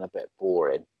annoying and a bit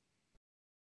boring.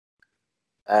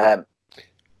 I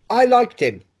liked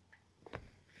him.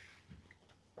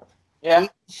 Yeah.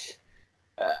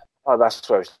 That's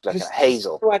where I was looking at.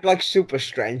 Hazel. Who had like super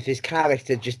strength. His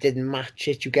character just didn't match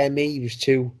it. You get me? He was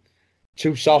too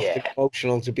soft and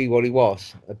emotional to be what he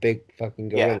was. A big fucking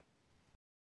gorilla. Yeah.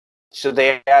 So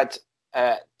they had.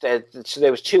 So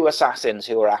there was 2 assassins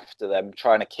who were after them,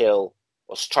 trying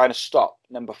to stop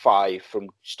number 5 from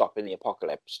stopping the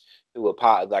apocalypse, who were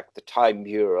part of like the Time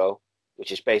Bureau,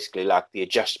 which is basically like the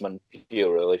Adjustment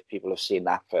Bureau, if people have seen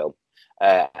that film.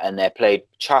 And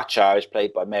Cha-Cha is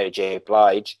played by Mary J.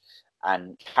 Blige,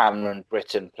 and Cameron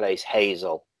Britton plays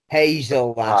Hazel.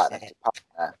 Hazel, that's it.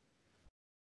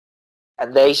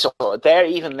 And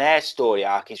their story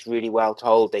arc is really well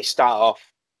told. They start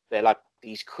off, they're like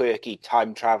these quirky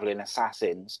time-traveling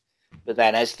assassins, but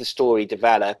then as the story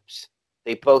develops,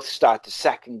 they both start to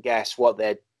second-guess what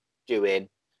they're doing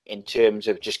in terms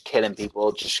of just killing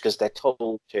people just because they're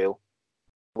told to,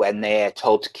 when they're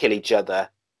told to kill each other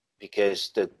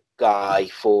because the guy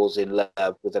falls in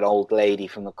love with an old lady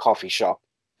from the coffee shop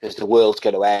because the world's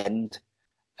going to end.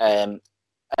 And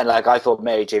like I thought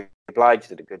Mary J. Blige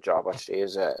did a good job, actually,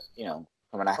 as from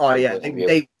an acting point of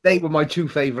view. They were my 2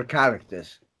 favourite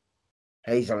characters.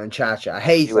 Hazel and Cha-Cha.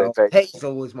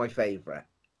 Hazel was my favourite.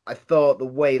 I thought the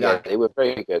way that they were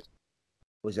very good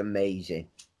was amazing.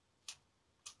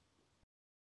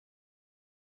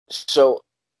 So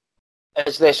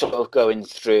as they're sort of going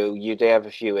through, they have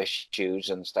a few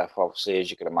issues and stuff, obviously, as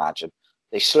you can imagine.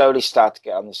 They slowly start to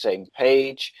get on the same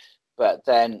page, but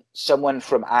then someone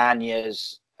from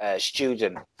Anya's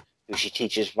student, who she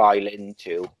teaches violin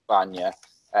to, Vanya,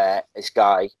 this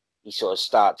guy, he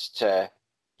starts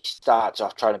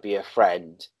off trying to be a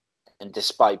friend, and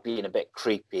despite being a bit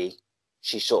creepy,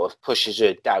 she sort of pushes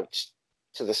her doubts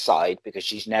to the side because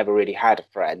she's never really had a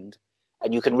friend,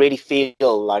 and you can really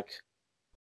feel like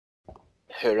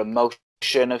her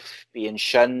emotion of being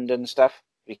shunned and stuff,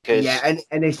 because and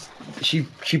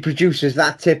she produces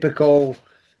that typical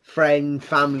friend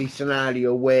family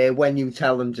scenario where when you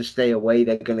tell them to stay away,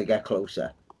 they're going to get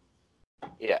closer.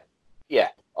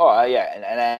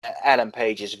 And Ellen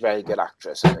Page is a very good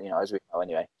actress, as we know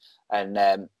anyway. And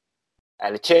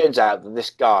it turns out that this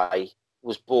guy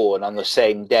was born on the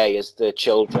same day as the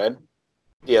children.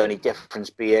 The only difference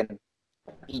being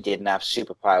he didn't have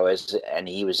superpowers, and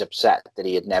he was upset that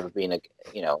he had never been,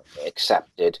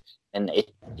 accepted. And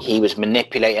he was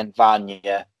manipulating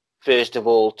Vanya first of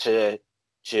all to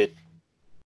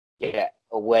get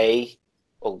away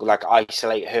or like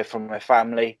isolate her from her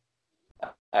family.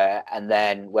 And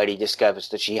then when he discovers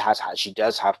that she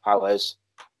does have powers,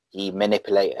 he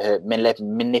manipulates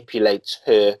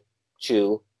her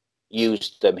to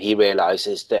used them, he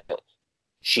realizes that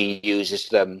she uses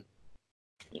them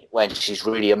when she's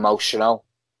really emotional.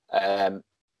 And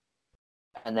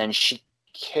then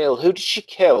who did she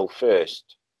kill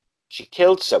first? She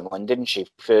killed someone, didn't she,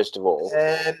 first of all?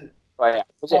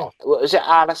 Was it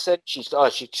Alison? She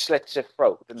slits her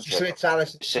throat, didn't she? She slits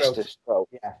Alison's sister's throat.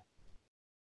 Yeah.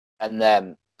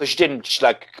 And but she didn't,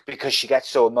 because she gets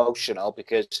so emotional,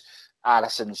 because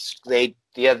the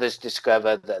others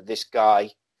discover that this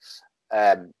guy,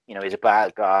 he's a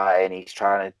bad guy and he's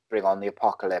trying to bring on the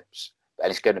apocalypse, and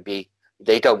it's going to be.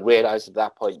 They don't realize at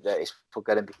that point that it's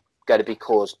going to be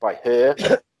caused by her.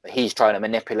 But he's trying to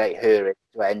manipulate her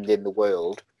into ending the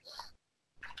world.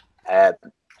 And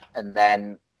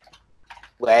then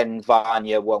when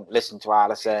Vanya won't listen to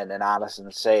Alison, and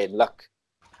Alison's saying, "Look,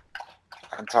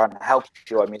 I'm trying to help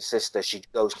you, I'm your sister," she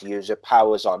goes to use her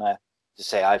powers on her to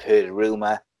say, "I've heard a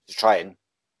rumor," to try and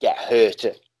get her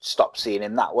to stop seeing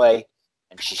him that way.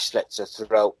 And she slits her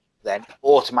throat. Then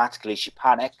automatically she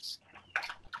panics.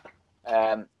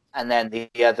 And then the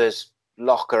others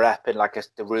lock her up in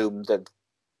the room that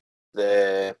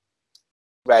the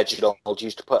Reginald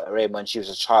used to put her in when she was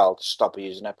a child to stop her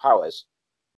using her powers.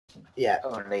 Yeah.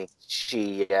 Only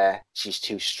she's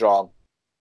too strong.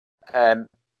 The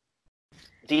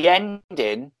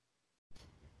ending.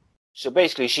 So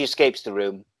basically, she escapes the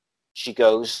room. She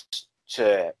goes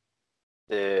to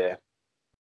I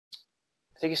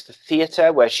think it's the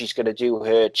theatre where she's going to do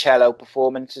her cello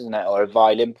performance, isn't it, or a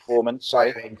violin performance?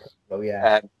 Sorry. Oh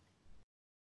yeah.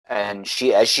 And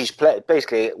she's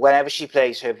basically, whenever she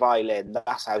plays her violin,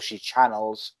 that's how she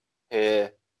channels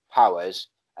her powers.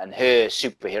 And her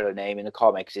superhero name in the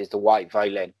comics is the White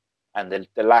Violin. And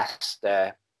the last,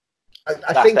 I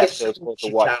think it's called she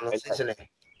the White channels, Violin. isn't it?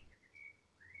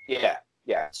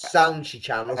 Yeah. Sound she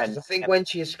channels. Because I think when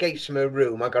she escapes from her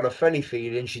room, I got a funny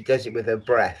feeling she does it with her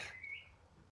breath,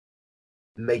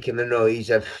 making the noise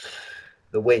of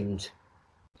the wind.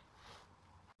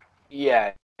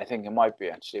 Yeah, I think it might be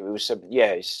actually. It was some.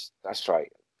 Yeah, that's right.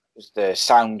 It was the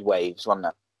sound waves, wasn't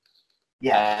it?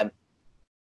 Yeah.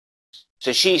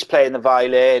 So she's playing the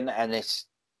violin, and it's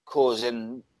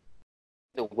causing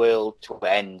the world to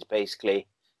end, basically.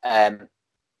 And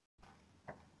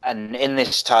in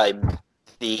this time,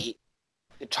 the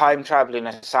time traveling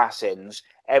assassins,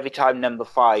 every time number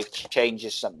 5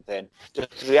 changes something, so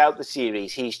throughout the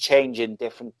series, he's changing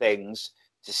different things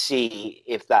to see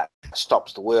if that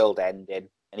stops the world ending.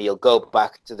 And he'll go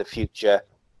back to the future,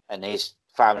 and his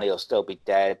family will still be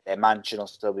dead, their mansion will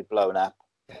still be blown up,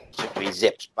 so he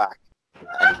zips back,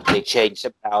 and they change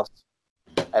something else.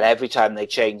 And every time they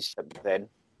change something,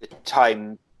 the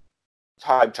time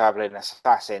traveling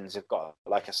assassins have got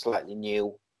a slightly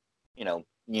new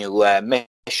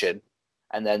mission,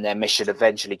 and then their mission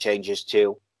eventually changes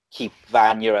to keep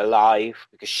Vanya alive,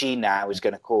 because she now is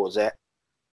going to cause it.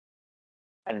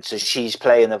 And so she's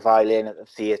playing the violin at the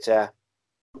theatre,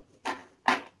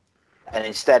 and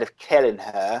instead of killing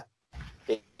her,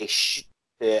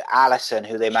 the Alison,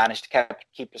 who they managed to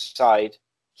keep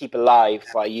alive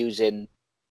by using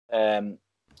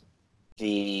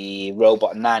the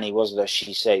robot nanny, wasn't it?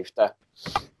 She saved her.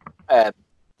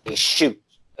 They shoot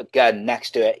a gun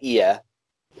next to her ear,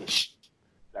 which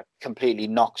completely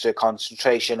knocks her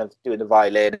concentration of doing the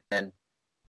violin, and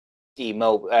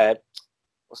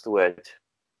what's the word?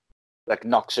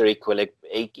 Knocks her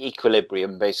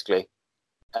equilibrium, basically.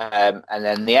 And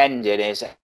then the ending is,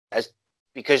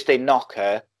 because they knock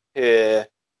her, the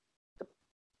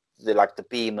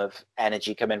beam of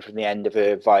energy coming from the end of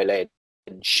her violin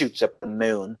and shoots up the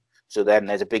moon. So then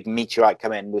there's a big meteorite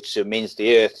coming, which means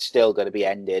the Earth's still going to be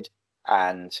ended.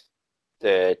 And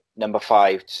the number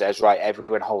 5 says, right,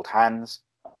 everyone hold hands.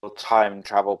 We'll time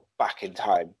travel back in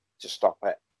time to stop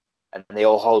it. And they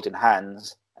all hold in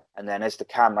hands. And then as the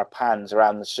camera pans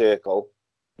around the circle,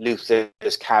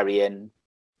 Luther's carrying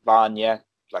Vanya,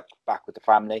 back with the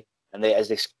family. And as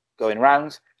they're going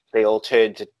round, they all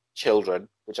turn to children,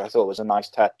 which I thought was a nice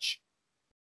touch.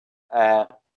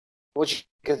 What do you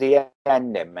think of the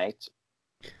ending, mate?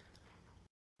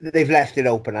 They've left it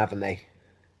open, haven't they?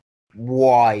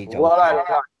 Wide open.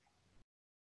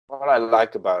 What I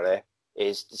like about it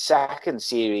is the second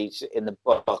series in the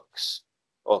books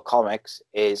or comics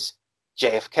is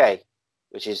JFK,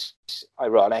 which is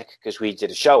ironic because we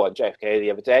did a show on JFK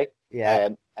the other day. Yeah.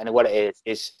 And what it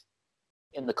is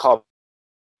in the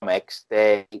comics,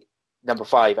 number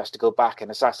 5 has to go back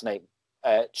and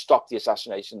stop the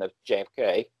assassination of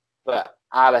JFK, but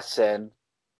Alison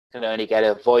can only get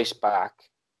her voice back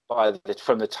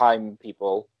from the time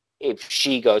people if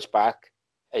she goes back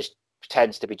as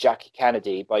pretends to be Jackie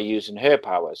Kennedy by using her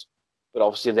powers. But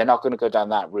obviously they're not going to go down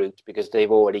that route because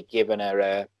they've already given her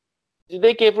a... Did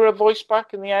they give her a voice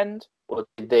back in the end? Or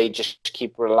did they just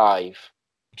keep her alive?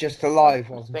 Just alive,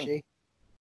 wasn't she?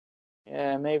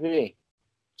 Yeah, maybe.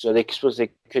 So they suppose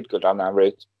they could go down that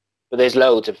route. But there's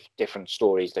loads of different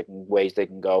stories, ways they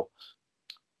can go.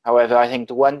 However, I think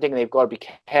the one thing they've got to be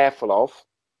careful of,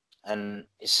 and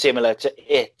is similar to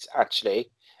it, actually,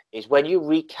 is when you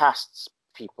recast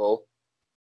people,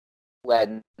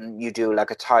 when you do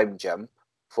like a time jump,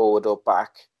 forward or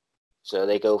back, so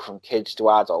they go from kids to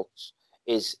adults,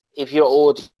 is if your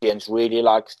audience really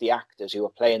likes the actors who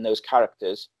are playing those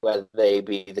characters, whether they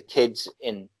be the kids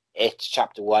in It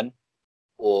Chapter 1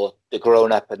 or the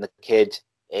grown-up and the kid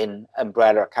in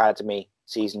Umbrella Academy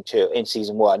Season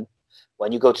 1,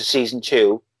 when you go to Season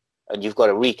 2 and you've got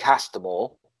to recast them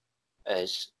all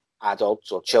as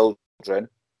adults or children,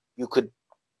 you can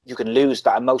lose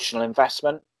that emotional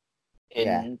investment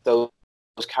in those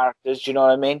characters. Do you know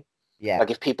what I mean? Yeah.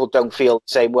 Like if people don't feel the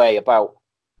same way about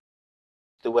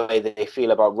the way that they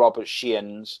feel about Robert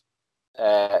Sheehan's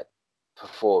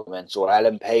performance or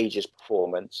Ellen Page's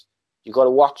performance, you've got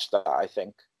to watch that, I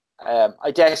think. I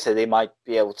dare say they might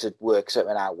be able to work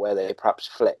something out where they perhaps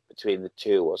flip between the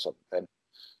two or something.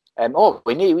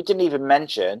 We didn't even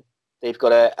mention they've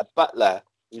got a butler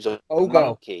who's a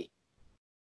monkey.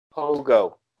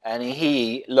 Pogo. And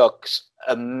he looks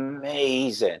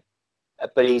amazing.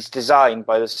 But he's designed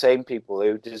by the same people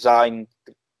who designed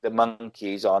the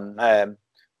monkeys on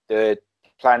the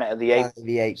Planet of the Apes.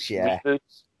 The Apes, yeah.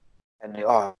 Reboots. And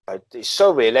it's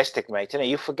so realistic, mate. Isn't it?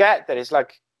 You forget that it's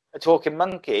like a talking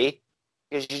monkey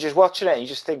because you're just watching it and you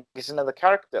just think it's another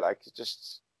character. Like, it's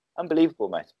just unbelievable,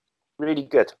 mate. Really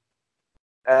good.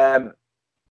 And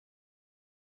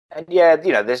yeah,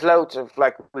 there's loads of,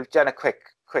 like, we've done a quick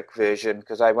version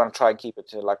because I want to try and keep it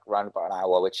to like around about an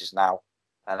hour, which is now.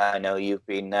 And I know you've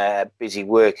been busy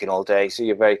working all day, so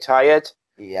you're very tired.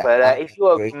 Yeah. But if you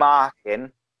were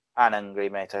marking, and hungry,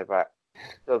 mate, I bet.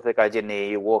 Don't think I didn't hear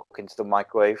you walk into the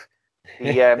microwave.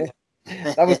 That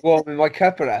was warming my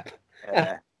cuppa up.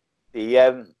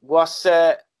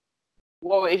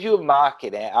 What if you were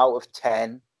marking it out of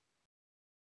 10?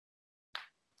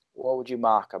 What would you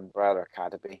mark Umbrella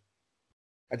Academy?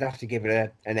 I'd have to give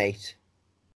it an 8.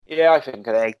 Yeah, I think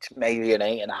an 8, maybe an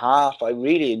 8.5. I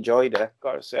really enjoyed it,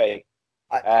 gotta say.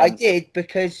 I did,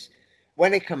 because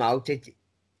when it came out,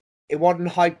 it wasn't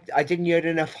hype. I didn't hear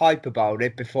enough hype about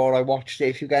it before I watched it,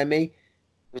 if you get me. It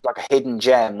was like a hidden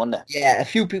gem, wasn't it? Yeah, a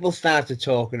few people started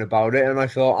talking about it, and I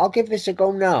thought, I'll give this a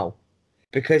go now.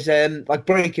 Because, like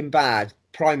Breaking Bad,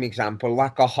 prime example,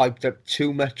 that got hyped up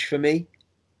too much for me.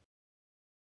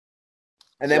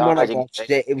 And then when I watched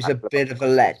it, it was a bit of a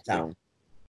letdown.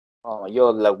 Oh,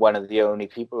 you're like one of the only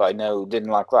people I know who didn't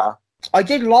like that. I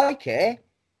did like it,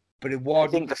 but it wasn't.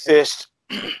 I think the first...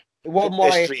 It wasn't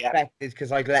what I expected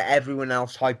because I'd let everyone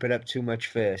else hype it up too much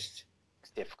first.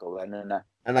 It's difficult then, isn't it?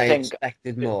 And I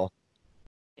expected more.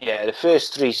 Yeah, the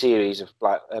first 3 series of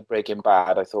Breaking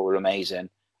Bad I thought were amazing. And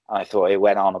I thought it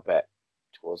went on a bit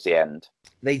towards the end.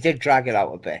 They did drag it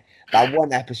out a bit. That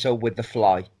one episode with the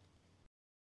fly.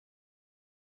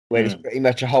 Where it's pretty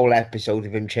much a whole episode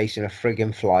of him chasing a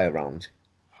friggin' fly around.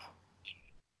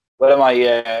 One of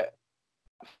my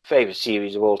favourite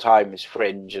series of all time is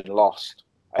Fringe and Lost.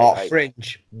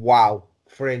 Fringe. Wow.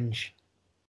 Fringe.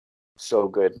 So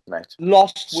good, mate.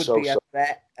 Lost would be a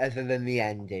bet other than the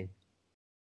ending.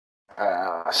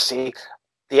 See,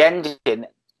 the ending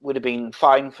would have been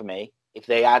fine for me if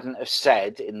they hadn't have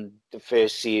said in the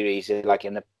first series, like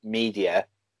in the media,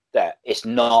 that it's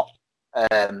not...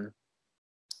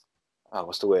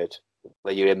 what's the word?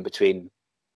 Where you're in between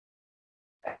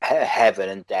heaven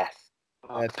and death.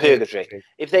 Purgatory.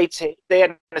 If they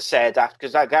hadn't said that,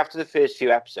 because like after the first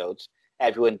few episodes,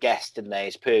 everyone guessed in there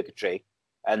is purgatory,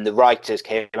 and the writers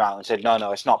came out and said,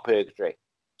 no, it's not purgatory.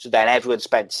 So then everyone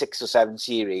spent 6 or 7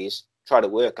 series trying to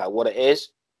work out what it is,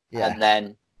 and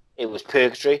then it was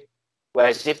purgatory.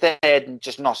 Whereas if they hadn't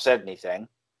just not said anything,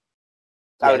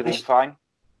 that would have been fine.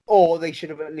 Or they should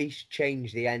have at least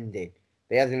changed the ending.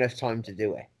 They had enough time to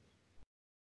do it.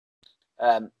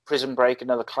 Prison Break,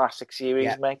 another classic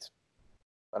series, mate.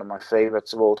 One of my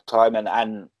favourites of all time,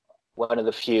 and one of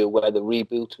the few where the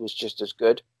reboot was just as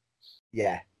good.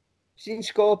 Yeah. Seen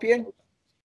Scorpion?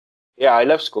 Yeah, I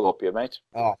love Scorpion, mate.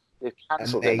 Oh, they've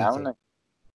cancelled it now, haven't they?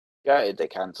 Yeah, they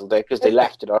cancelled it because they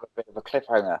left it on a bit of a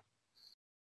cliffhanger.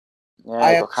 Yeah,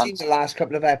 I haven't seen the last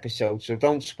couple of episodes, so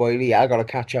don't spoil it. I got to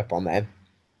catch up on them.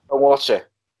 Don't watch it,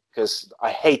 because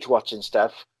I hate watching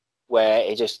stuff where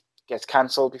it just gets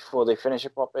cancelled before they finish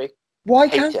it properly. Why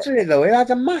cancel it though? It had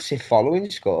a massive following,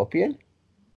 Scorpion. Do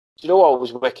you know what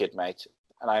was wicked, mate?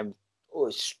 And I'm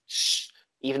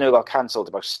even though it got cancelled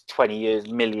about 20 years,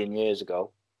 million years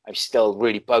ago, it still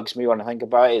really bugs me when I think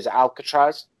about it, is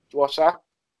Alcatraz. Did you watch that?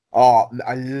 Oh,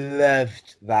 I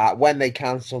loved that. When they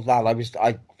cancelled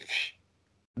that,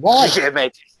 why? Yeah, mate,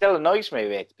 it still annoys me,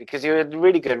 mate, because you had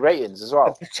really good ratings as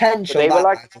well. The potential they were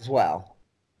like as well.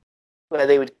 Where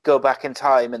they would go back in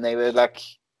time and they were like,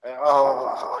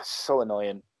 oh, it's so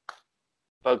annoying.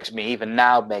 Bugs me even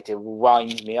now, mate. It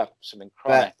winds me up something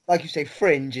chronic. But like you say,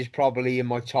 Fringe is probably in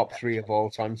my top 3 of all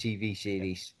time TV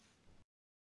series.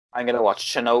 I'm going to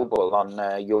watch Chernobyl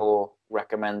on your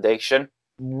recommendation.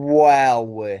 Well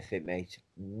worth it, mate.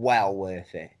 Well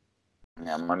worth it.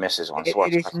 Yeah, my missus wants to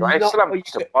watch it. It's not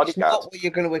what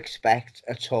you're going to expect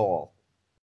at all.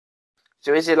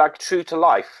 So is it like true to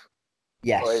life?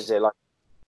 Yes. Or is it like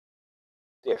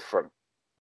different?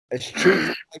 As true to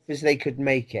life as they could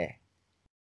make it.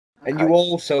 Okay. And you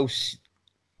also,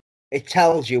 it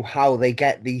tells you how they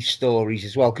get these stories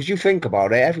as well. Because you think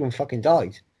about it, everyone fucking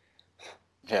died.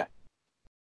 Yeah.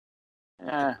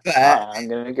 Yeah. But I'm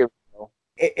going to give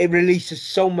it releases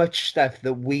so much stuff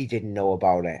that we didn't know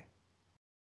about it.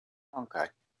 Okay.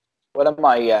 One of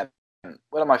my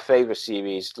favorite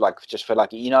series, like just for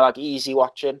like like easy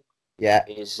watching. Yeah.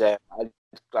 Is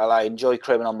I enjoy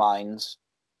Criminal Minds,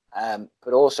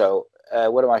 but also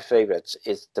one of my favorites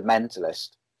is The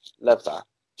Mentalist. Love that.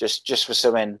 Just for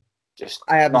something.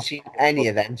 I haven't seen any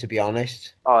of them, to be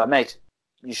honest. Oh, mate,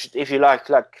 you should if you like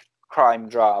crime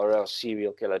drama or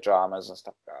serial killer dramas and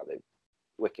stuff like that. They're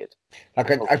wicked.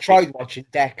 Like I tried watching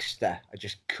Dexter. I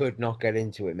just could not get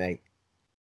into it, mate.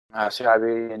 See, I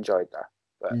really enjoyed that.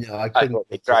 But no, I couldn't.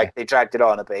 They dragged it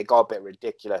on a bit. It got a bit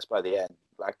ridiculous by the end.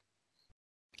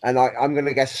 And I'm going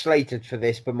to get slated for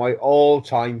this, but my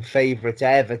all-time favourite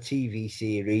ever TV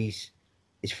series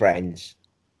is Friends.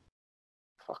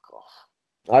 Fuck off.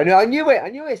 I know. I knew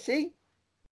it. See,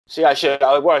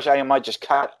 I might just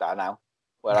cut that now,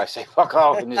 where I say fuck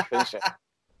off and just finish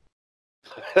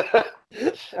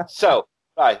it. So,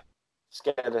 right,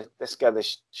 let's get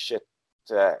this shit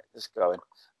going.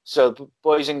 So,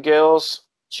 boys and girls,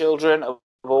 children of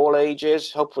all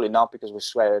ages, hopefully not because we're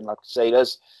swearing like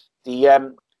sailors.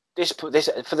 This for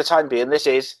the time being, this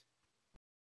is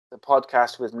the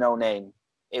podcast with no name.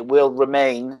 It will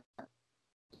remain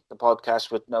the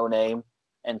podcast with no name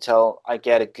until I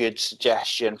get a good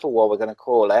suggestion for what we're going to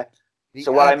call it.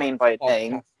 So what I mean by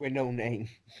name, with no name.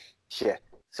 Yeah.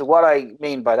 So what I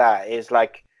mean by that is,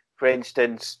 like, for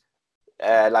instance,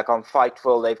 like on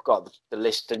Fightful, they've got the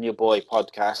List and Your Boy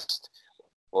podcast,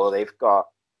 or they've got,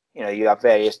 you have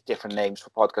various different names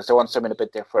for podcasts. I want something a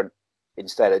bit different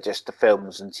instead of just the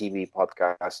films and TV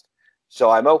podcast. So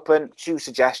I'm open to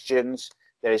suggestions.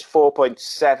 There is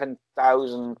 4.7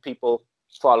 thousand people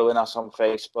following us on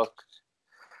Facebook.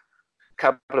 A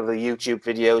couple of the YouTube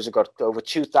videos have got over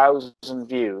 2,000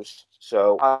 views.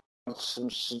 So I have some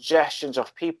suggestions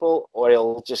of people, or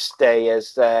it'll just stay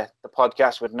as the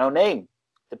podcast with no name,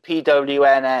 the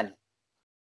P.W.N.N.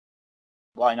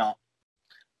 Why not?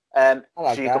 So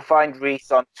you can find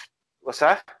Reese on... What's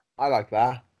that? I like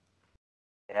that.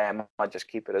 Yeah, I might just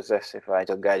keep it as this if I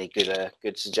don't get any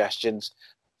good suggestions.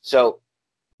 So,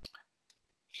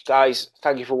 guys,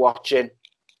 thank you for watching.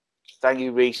 Thank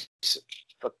you, Reese,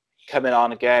 for coming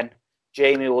on again.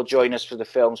 Jamie will join us for the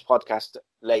films podcast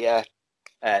later.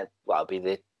 It'll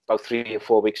be about 3 or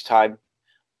 4 weeks' time.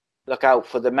 Look out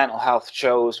for the mental health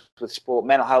shows with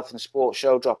mental health and sport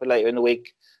show dropping later in the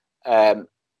week.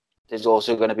 There's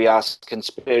also going to be our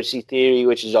conspiracy theory,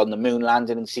 which is on the moon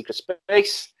landing in secret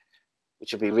space,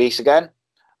 which will be Reese again.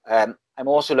 I'm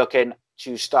also looking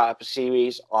to start up a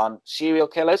series on serial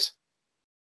killers.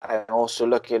 I'm also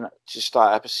looking to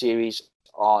start up a series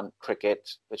on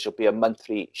cricket, which will be a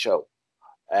monthly show.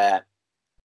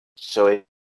 So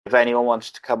if anyone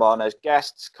wants to come on as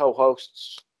guests,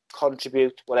 co-hosts,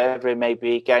 contribute, whatever it may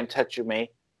be, get in touch with me.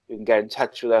 You can get in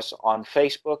touch with us on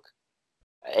Facebook,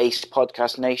 Ace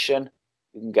Podcast Nation.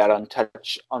 You can get in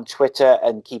touch on Twitter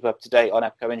and keep up to date on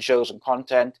upcoming shows and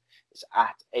content. It's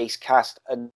at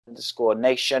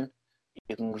ACEcast_nation.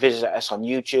 You can visit us on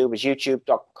YouTube. It's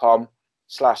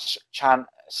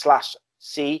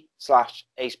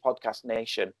youtube.com/c/Ace Podcast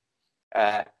Nation.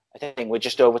 I think we're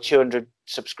just over 200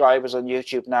 subscribers on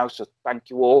YouTube now, so thank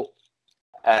you all.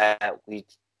 We're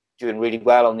doing really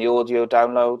well on the audio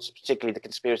downloads, particularly the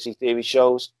conspiracy theory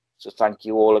shows. So thank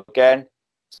you all again.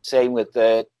 Same with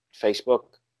the Facebook.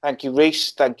 Thank you,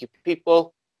 Reese. Thank you,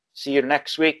 people. See you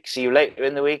next week. See you later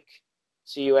in the week.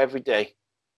 See you every day.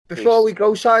 Before we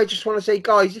go, Si, I just want to say,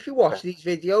 guys, if you watch these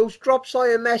videos, drop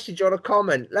Si a message or a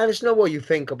comment. Let us know what you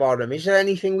think about them. Is there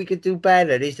anything we could do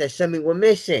better? Is there something we're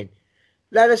missing?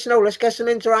 let us know. Let's get some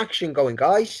interaction going,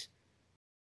 guys.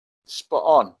 Spot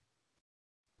on.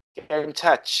 Get in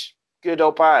touch, good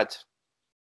or bad,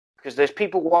 because there's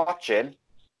people watching.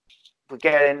 We're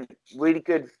getting really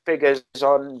good figures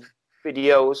on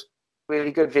videos,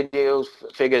 really good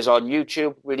figures on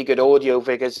YouTube, really good audio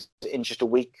figures in just a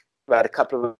week. We had a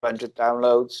couple of hundred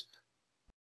downloads.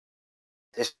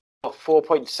 There's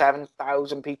 4.7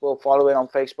 thousand people following on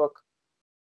Facebook.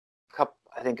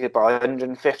 I think about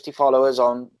 150 followers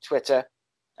on Twitter.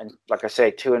 And like I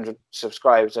say, 200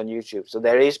 subscribers on YouTube. So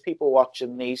there is people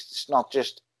watching these. It's not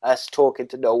just us talking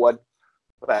to no one.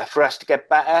 But for us to get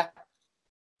better,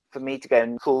 for me to get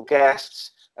cool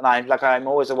guests, and I'm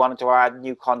always wanting to add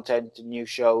new content, new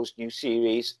shows, new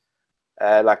series,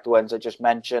 like the ones I just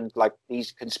mentioned, like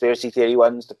these conspiracy theory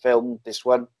ones, the film, this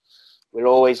one. We're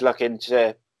always looking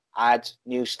to add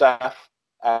new stuff.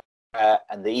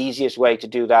 And the easiest way to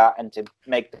do that and to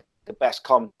make the best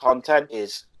content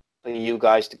is for you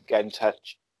guys to get in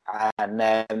touch.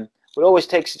 And we'll always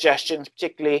take suggestions,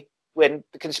 particularly when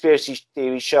the conspiracy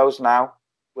theory shows now.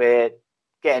 We're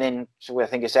getting in, so I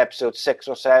think it's episode 6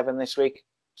 or 7 this week.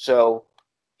 So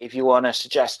if you want to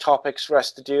suggest topics for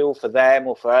us to do for them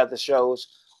or for other shows,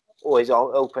 always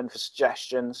open for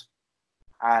suggestions.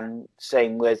 And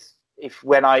same with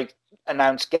when I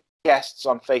announce guests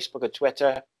on Facebook or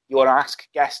Twitter, you want to ask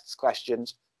guests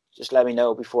questions, just let me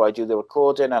know before I do the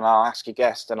recording, and I'll ask your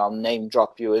guest, and I'll name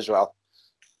drop you as well.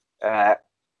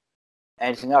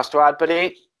 Anything else to add,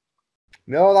 buddy?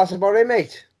 No, that's about it,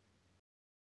 mate.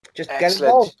 Just Excellent. Get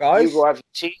involved, guys. You go have your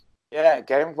tea. Yeah,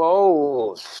 get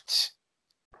involved.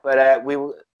 But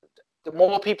the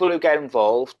more people who get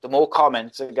involved, the more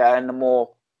comments I get, and the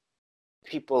more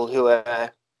people who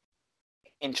are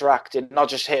interacting, not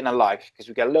just hitting a like, because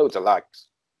we get loads of likes.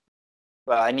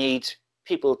 But I need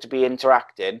people to be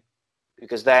interacting,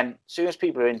 because then as soon as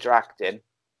people are interacting,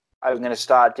 I'm going to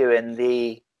start doing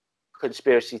the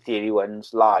conspiracy theory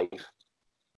ones live.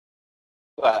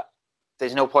 But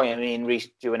there's no point in me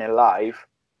doing it live,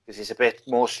 because it's a bit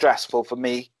more stressful for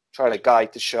me trying to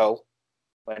guide the show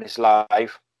when it's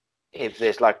live. If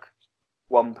there's like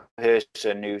one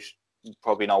person who's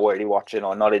probably not really watching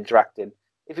or not interacting,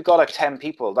 if you've got like 10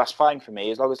 people, that's fine for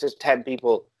me. As long as there's 10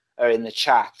 people are in the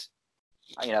chat,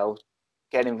 you know,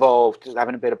 getting involved,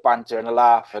 having a bit of banter and a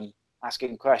laugh and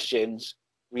asking questions,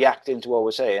 reacting to what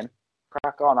we're saying,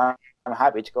 crack on. I'm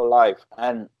happy to go live.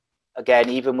 And again,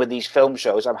 even with these film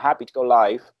shows, I'm happy to go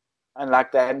live. And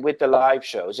like then with the live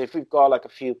shows, if we've got like a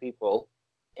few people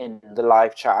in the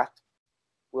live chat,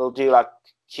 we'll do like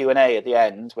Q&A at the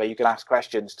end where you can ask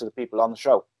questions to the people on the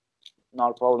show.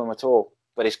 Not a problem at all.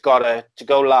 But it's got to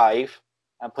go live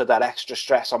and put that extra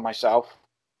stress on myself.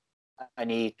 I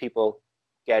need people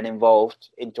getting involved,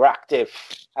 interactive,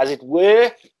 as it were.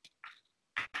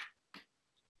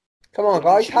 Come on,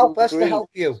 guys, help us to help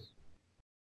you.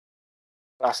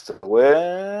 That's the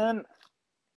word.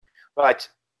 Right,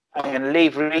 I'm going to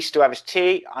leave Reese to have his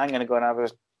tea. I'm going to go and have a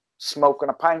smoke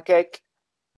and a pancake.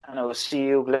 And I will see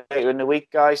you later in the week,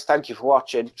 guys. Thank you for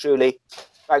watching, truly.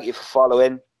 Thank you for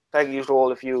following. Thank you to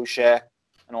all of you who share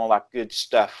and all that good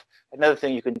stuff. Another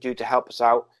thing you can do to help us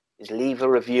out is leave a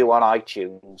review on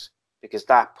iTunes, because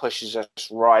that pushes us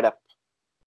right up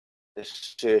the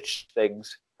search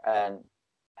things and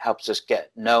helps us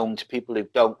get known to people who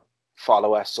don't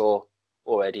follow us or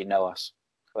already know us.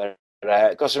 But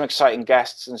got some exciting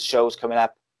guests and shows coming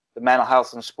up. The mental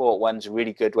health and sport one's a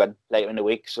really good one later in the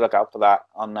week, so look out for that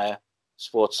on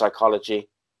sports psychology.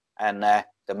 And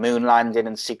the moon landing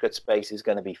and secret space is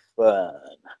going to be fun.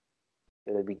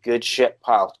 It's going to be good shit,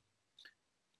 pal.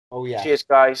 Oh, yeah. Cheers,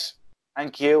 guys.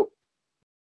 Thank you.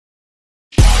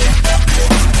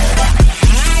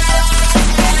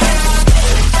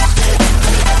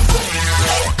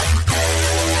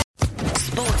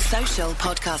 Sports Social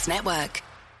Podcast Network.